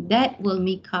question. That will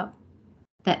make up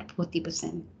that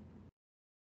 40%.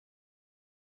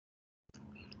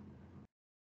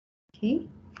 Okay.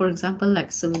 For example,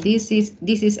 like so, this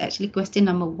is actually question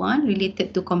number 1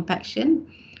 related to compaction.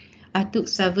 I took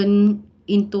 7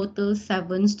 in total,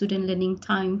 7 student learning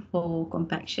time for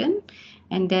compaction,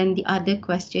 and then the other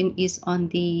question is on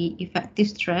the effective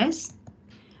stress.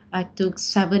 I took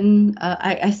 7.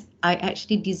 I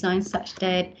actually designed such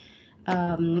that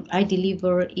I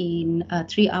deliver in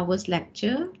 3 hours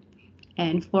lecture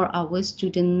and 4 hours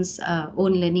students'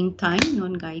 own learning time,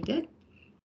 non-guided.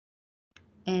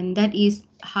 And that is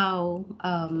how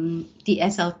the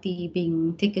SLT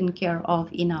being taken care of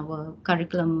in our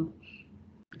curriculum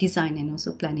design and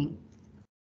also planning.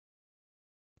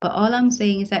 But all I'm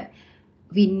saying is that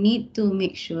we need to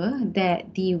make sure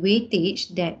that the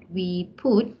weightage that we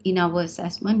put in our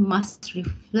assessment must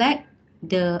reflect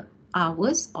the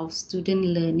hours of student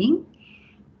learning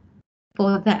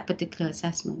for that particular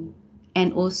assessment,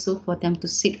 and also for them to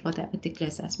sit for that particular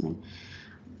assessment.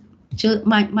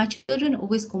 My children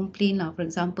always complain now. For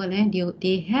example,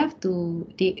 they have to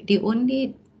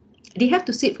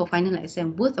sit for final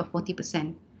exam worth of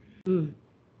 40%.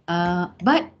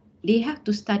 But they have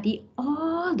to study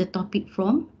all the topic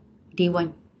from day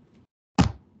 1.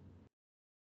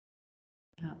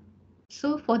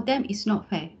 So for them, it's not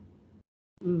fair,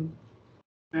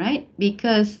 right?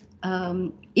 Because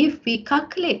if we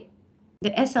calculate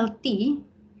the SLT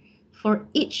for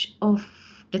each of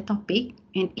the topic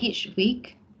and each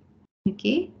week,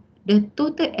 okay, the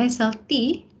total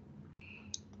SLT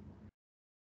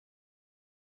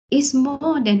is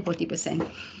more than 40%,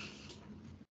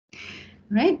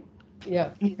 right?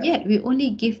 Yeah. And yet we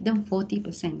only give them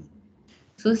 40%.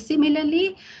 So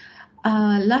similarly,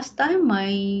 last time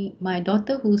my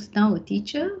daughter, who's now a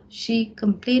teacher, she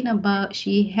complained about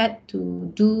she had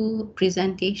to do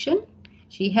presentation.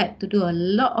 She had to do a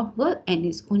lot of work and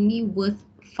it's only worth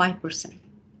 5%.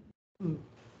 Mm.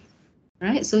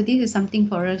 Right, so this is something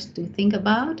for us to think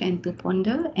about and to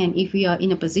ponder. And if we are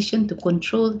in a position to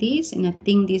control this, and I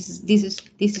think this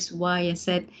is why I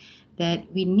said that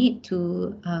we need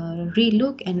to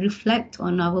relook and reflect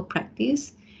on our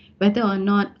practice, whether or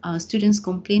not students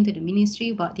complain to the ministry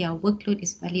about their workload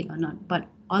is valid or not. But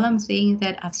all I'm saying is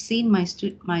that I've seen my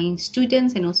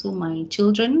students and also my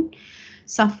children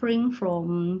suffering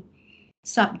from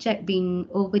subject being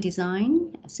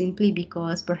over-designed simply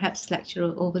because perhaps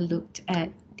lecturer overlooked at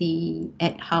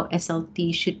how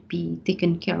SLT should be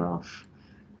taken care of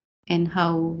and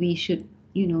how we should,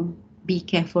 be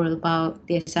careful about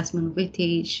the assessment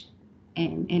weightage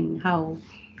and how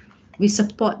we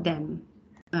support them.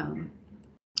 Um,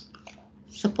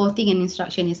 Supporting and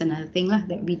instruction is another thing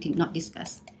that we did not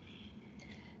discuss.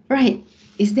 Right.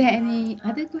 Is there any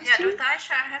other Yeah, question? Dr.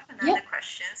 Aishah, I have another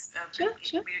question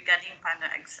Sure. regarding final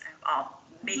exam or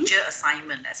major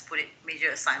assignment. Let's put it major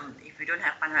assignment. If you don't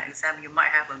have final exam, you might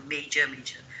have a major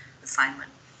assignment.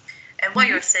 And what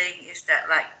you're saying is that,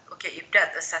 like, okay, if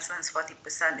that assessment is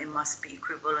 40%, it must be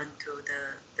equivalent to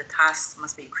the task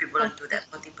must be equivalent to that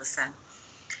 40%.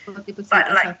 40%. But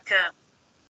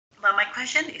but my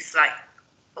question is like,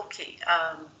 okay,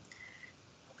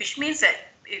 which means that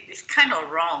it's kind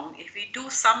of wrong if we do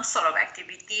some sort of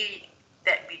activity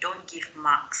that we don't give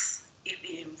marks, if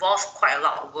it involves quite a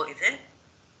lot of work, is it?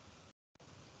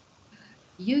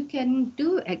 You can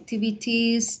do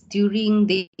activities during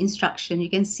the instruction. You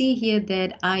can see here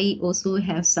that I also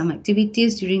have some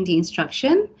activities during the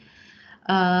instruction,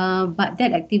 but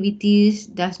that activities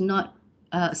does not,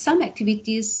 some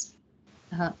activities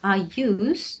are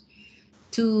used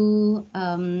to,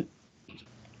 okay,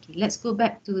 let's go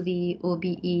back to the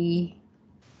OBE.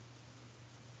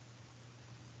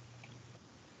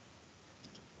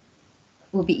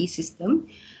 OBE system.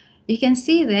 You can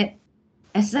see that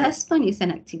assessment is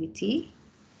an activity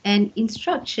and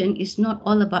instruction is not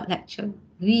all about lecture.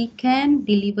 We can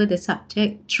deliver the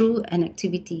subject through an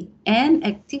activity, and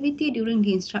activity during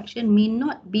the instruction may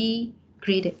not be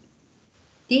graded.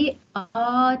 They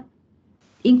are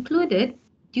included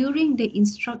during the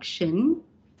instruction.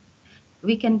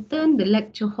 We can turn the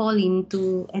lecture hall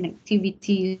into an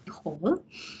activity hall,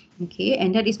 okay,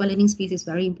 and that is why learning space is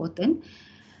very important.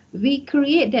 We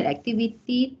create that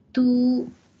activity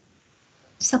to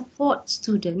support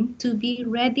student to be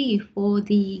ready for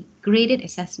the graded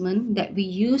assessment that we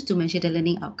use to measure the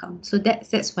learning outcome. So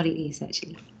that's what it is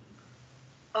actually.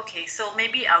 Okay, so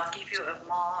maybe I'll give you a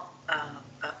more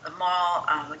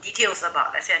details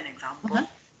about, let's say, an example.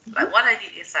 Like what I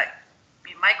did is like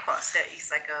in my course there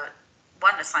is like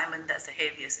one assignment that's the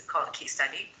heaviest. It's called a case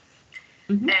study,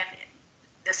 and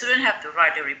the student have to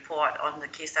write a report on the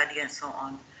case study and so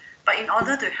on. But in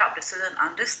order to help the student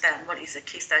understand what is a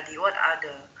case study, what are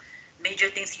the major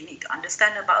things you need to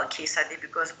understand about a case study,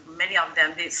 because many of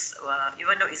them,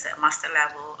 even though it's at master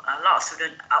level, a lot of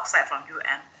students outside from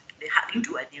UM, they hardly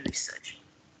do any research.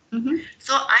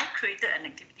 So I created an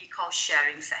activity called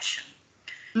sharing session.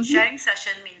 Sharing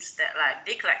session means that like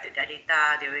they collected their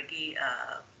data, they already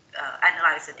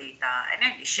analyze the data, and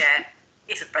then they share.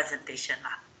 It's a presentation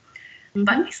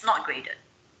but it's not graded.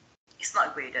 It's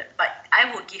not graded, but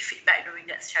I will give feedback during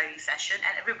that sharing session,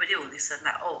 and everybody will listen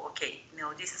like, oh, okay,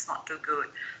 this is not too good,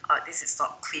 this is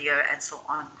not clear, and so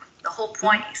on. The whole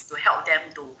point is to help them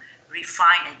to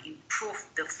refine and improve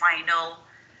the final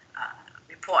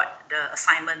report, the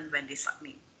assignment when they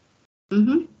submit.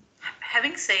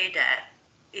 Having said that,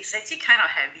 it's actually kind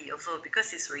of heavy also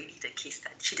because it's really the case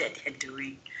study that they're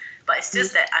doing, but it's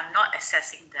just that I'm not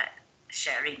assessing that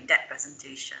sharing, that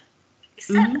presentation. Is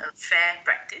that a fair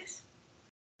practice?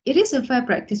 It is a fair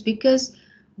practice because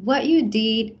what you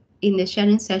did in the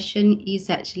sharing session is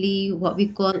actually what we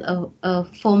call a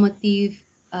formative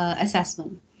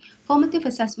assessment. Formative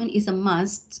assessment is a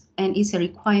must and is a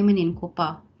requirement in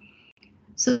COPA.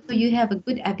 So you have a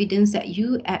good evidence that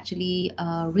you actually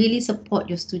really support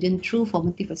your student through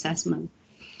formative assessment.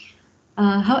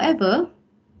 However,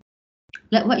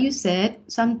 like what you said,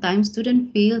 sometimes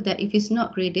students feel that if it's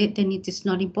not graded, then it is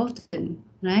not important,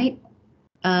 right?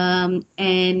 They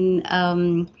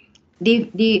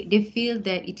feel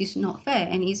that it is not fair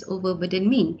and it's overburden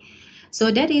me. So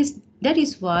that is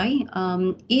why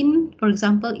for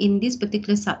example, in this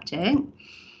particular subject,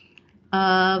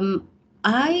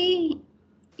 I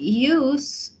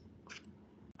use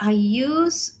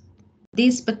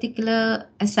this particular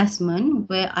assessment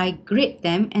where I grade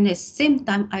them, and at the same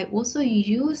time I also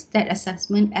use that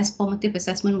assessment as formative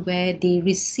assessment where they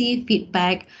receive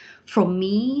feedback from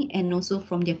me and also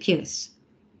from their peers.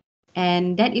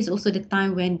 And that is also the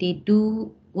time when they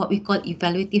do what we call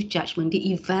evaluative judgment. They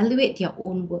evaluate their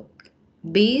own work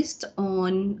based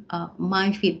on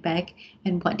my feedback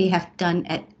and what they have done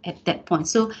at that point.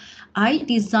 So I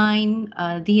design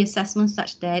the assessment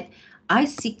such that I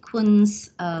sequence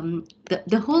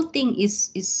the whole thing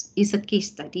is a case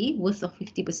study worth of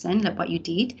 50%, like what you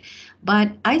did,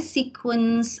 but I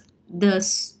sequence that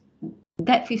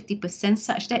 50%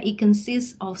 such that it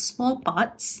consists of small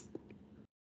parts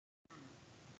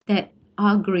that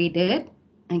are graded,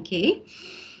 okay,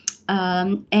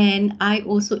 and I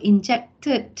also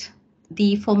injected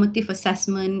the formative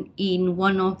assessment in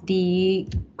one of the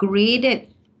graded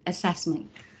assessment.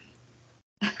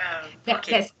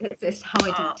 Okay. That's how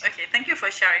I do it. Okay, thank you for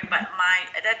sharing. But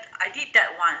I did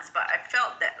that once, but I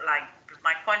felt that like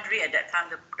my quandary at that time,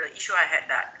 the issue I had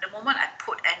that the moment I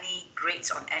put any grades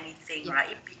on anything,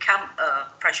 right, it become a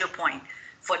pressure point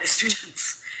for the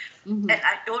students. And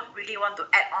I don't really want to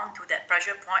add on to that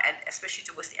pressure point, and especially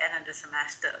towards the end of the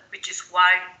semester, which is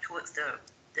why towards the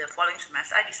following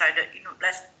semester, I decided,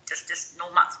 let's just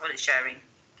no marks for the sharing,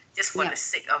 just for the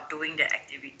sake of doing the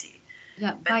activity.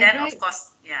 Yeah, but then of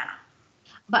course,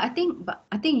 But I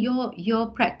think your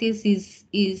practice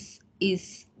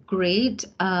is great,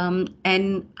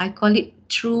 and I call it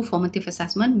true formative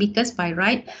assessment, because by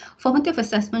right, formative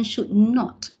assessment should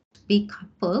not be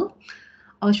coupled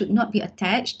or should not be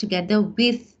attached together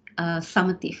with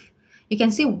summative. You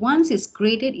can say once it's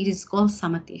graded, it is called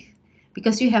summative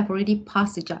because you have already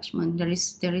passed the judgment.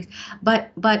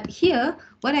 But here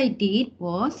what I did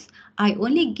was I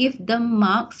only give them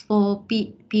marks for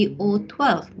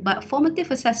PO12, but formative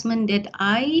assessment that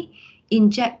I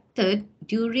injected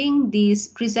during this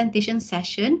presentation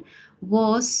session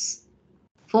was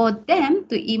for them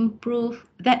to improve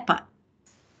that part.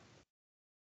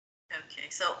 Okay,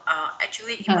 so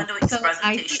actually, even though it's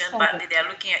presentation, but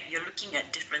you're looking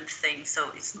at different things, so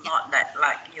it's not that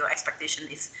like your expectation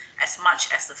is as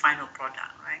much as the final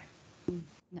product, right?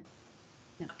 No.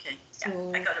 Okay,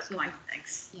 I got the point.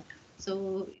 Thanks. Yeah.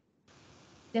 So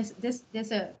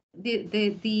there's a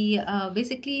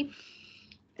basically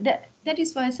that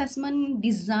is why assessment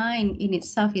design in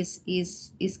itself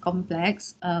is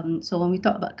complex. So when we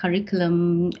talk about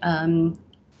curriculum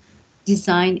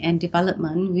design and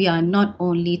development, we are not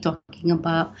only talking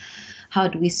about how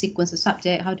do we sequence a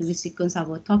subject, how do we sequence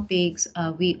our topics,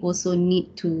 we also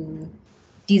need to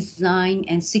design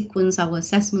and sequence our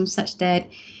assessments such that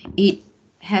it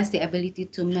has the ability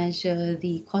to measure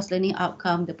the course learning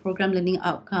outcome, the program learning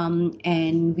outcome,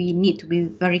 and we need to be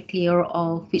very clear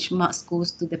of which marks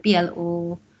goes to the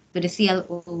PLO, to the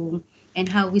CLO, and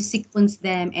how we sequence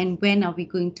them, and when are we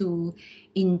going to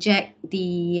inject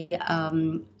the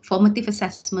formative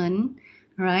assessment,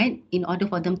 right, in order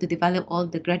for them to develop all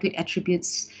the graduate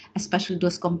attributes, especially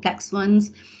those complex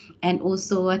ones. And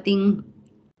also I think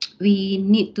we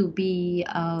need to be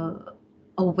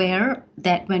aware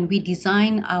that when we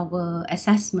design our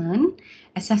assessment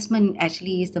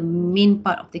actually is the main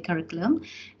part of the curriculum,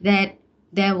 that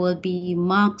there will be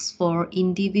marks for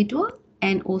individual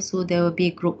and also there will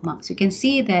be group marks. You can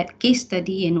see that case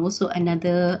study and also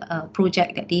another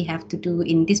project that they have to do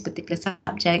in this particular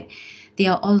subject, they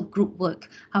are all group work.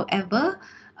 However,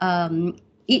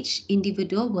 each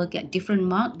individual will get different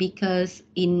mark because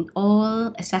in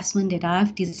all assessment that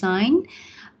I've designed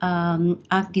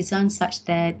such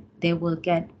that they will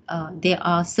get there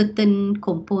are certain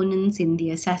components in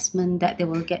the assessment that they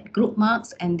will get group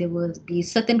marks, and there will be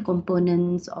certain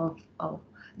components of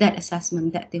that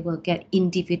assessment that they will get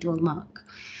individual mark.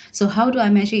 So how do I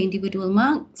measure individual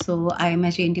mark? So I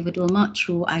measure individual mark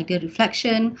through either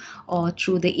reflection or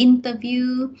through the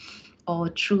interview or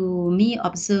through me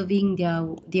observing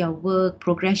their work,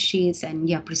 progress sheets, and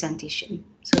their presentation.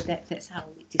 So that's how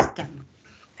it is done.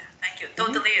 Thank you.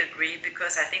 Totally agree,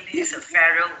 because I think this is a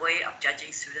fairer way of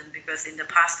judging students, because in the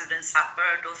past students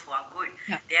suffer, those who are good,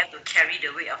 they have to carry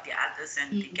the weight of the others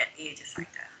and they get A just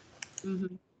like that.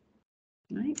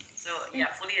 Right. So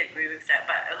fully agree with that,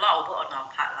 but a lot of work on our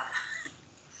part lah.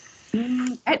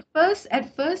 At first,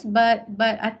 but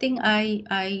I think I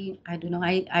don't know.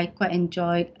 I quite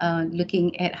enjoyed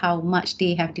looking at how much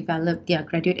they have developed their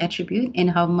graduate attribute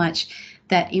and how much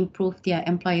that improved their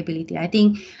employability. I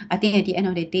think at the end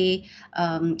of the day,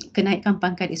 kenaikan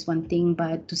pangkat is one thing,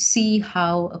 but to see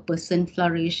how a person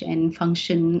flourish and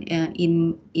function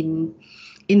in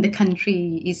the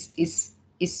country is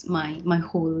is my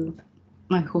whole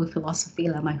philosophy,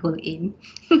 my whole aim.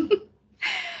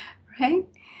 Right?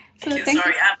 So Thank you.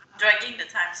 Sorry, I'm dragging the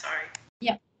time. Sorry.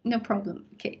 Yeah, no problem.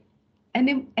 Okay.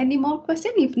 Any more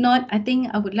question? If not, I think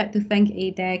I would like to thank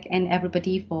ADEC and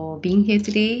everybody for being here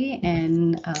today,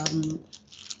 and I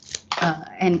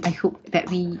hope that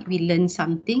we learn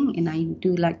something. And I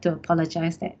do like to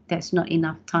apologize that there's not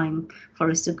enough time for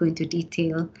us to go into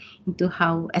detail into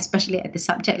how, especially at the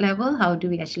subject level, how do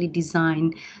we actually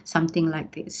design something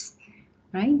like this,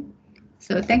 right?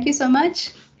 So thank you so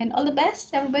much, and all the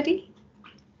best, everybody.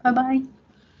 Bye bye.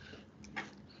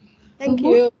 Thank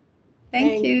you.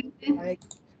 Thank you.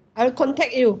 I'll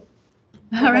contact you.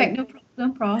 All right, no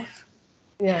problem, Prof.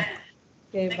 Yeah.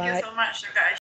 Okay, Thank bye. you so much, guys.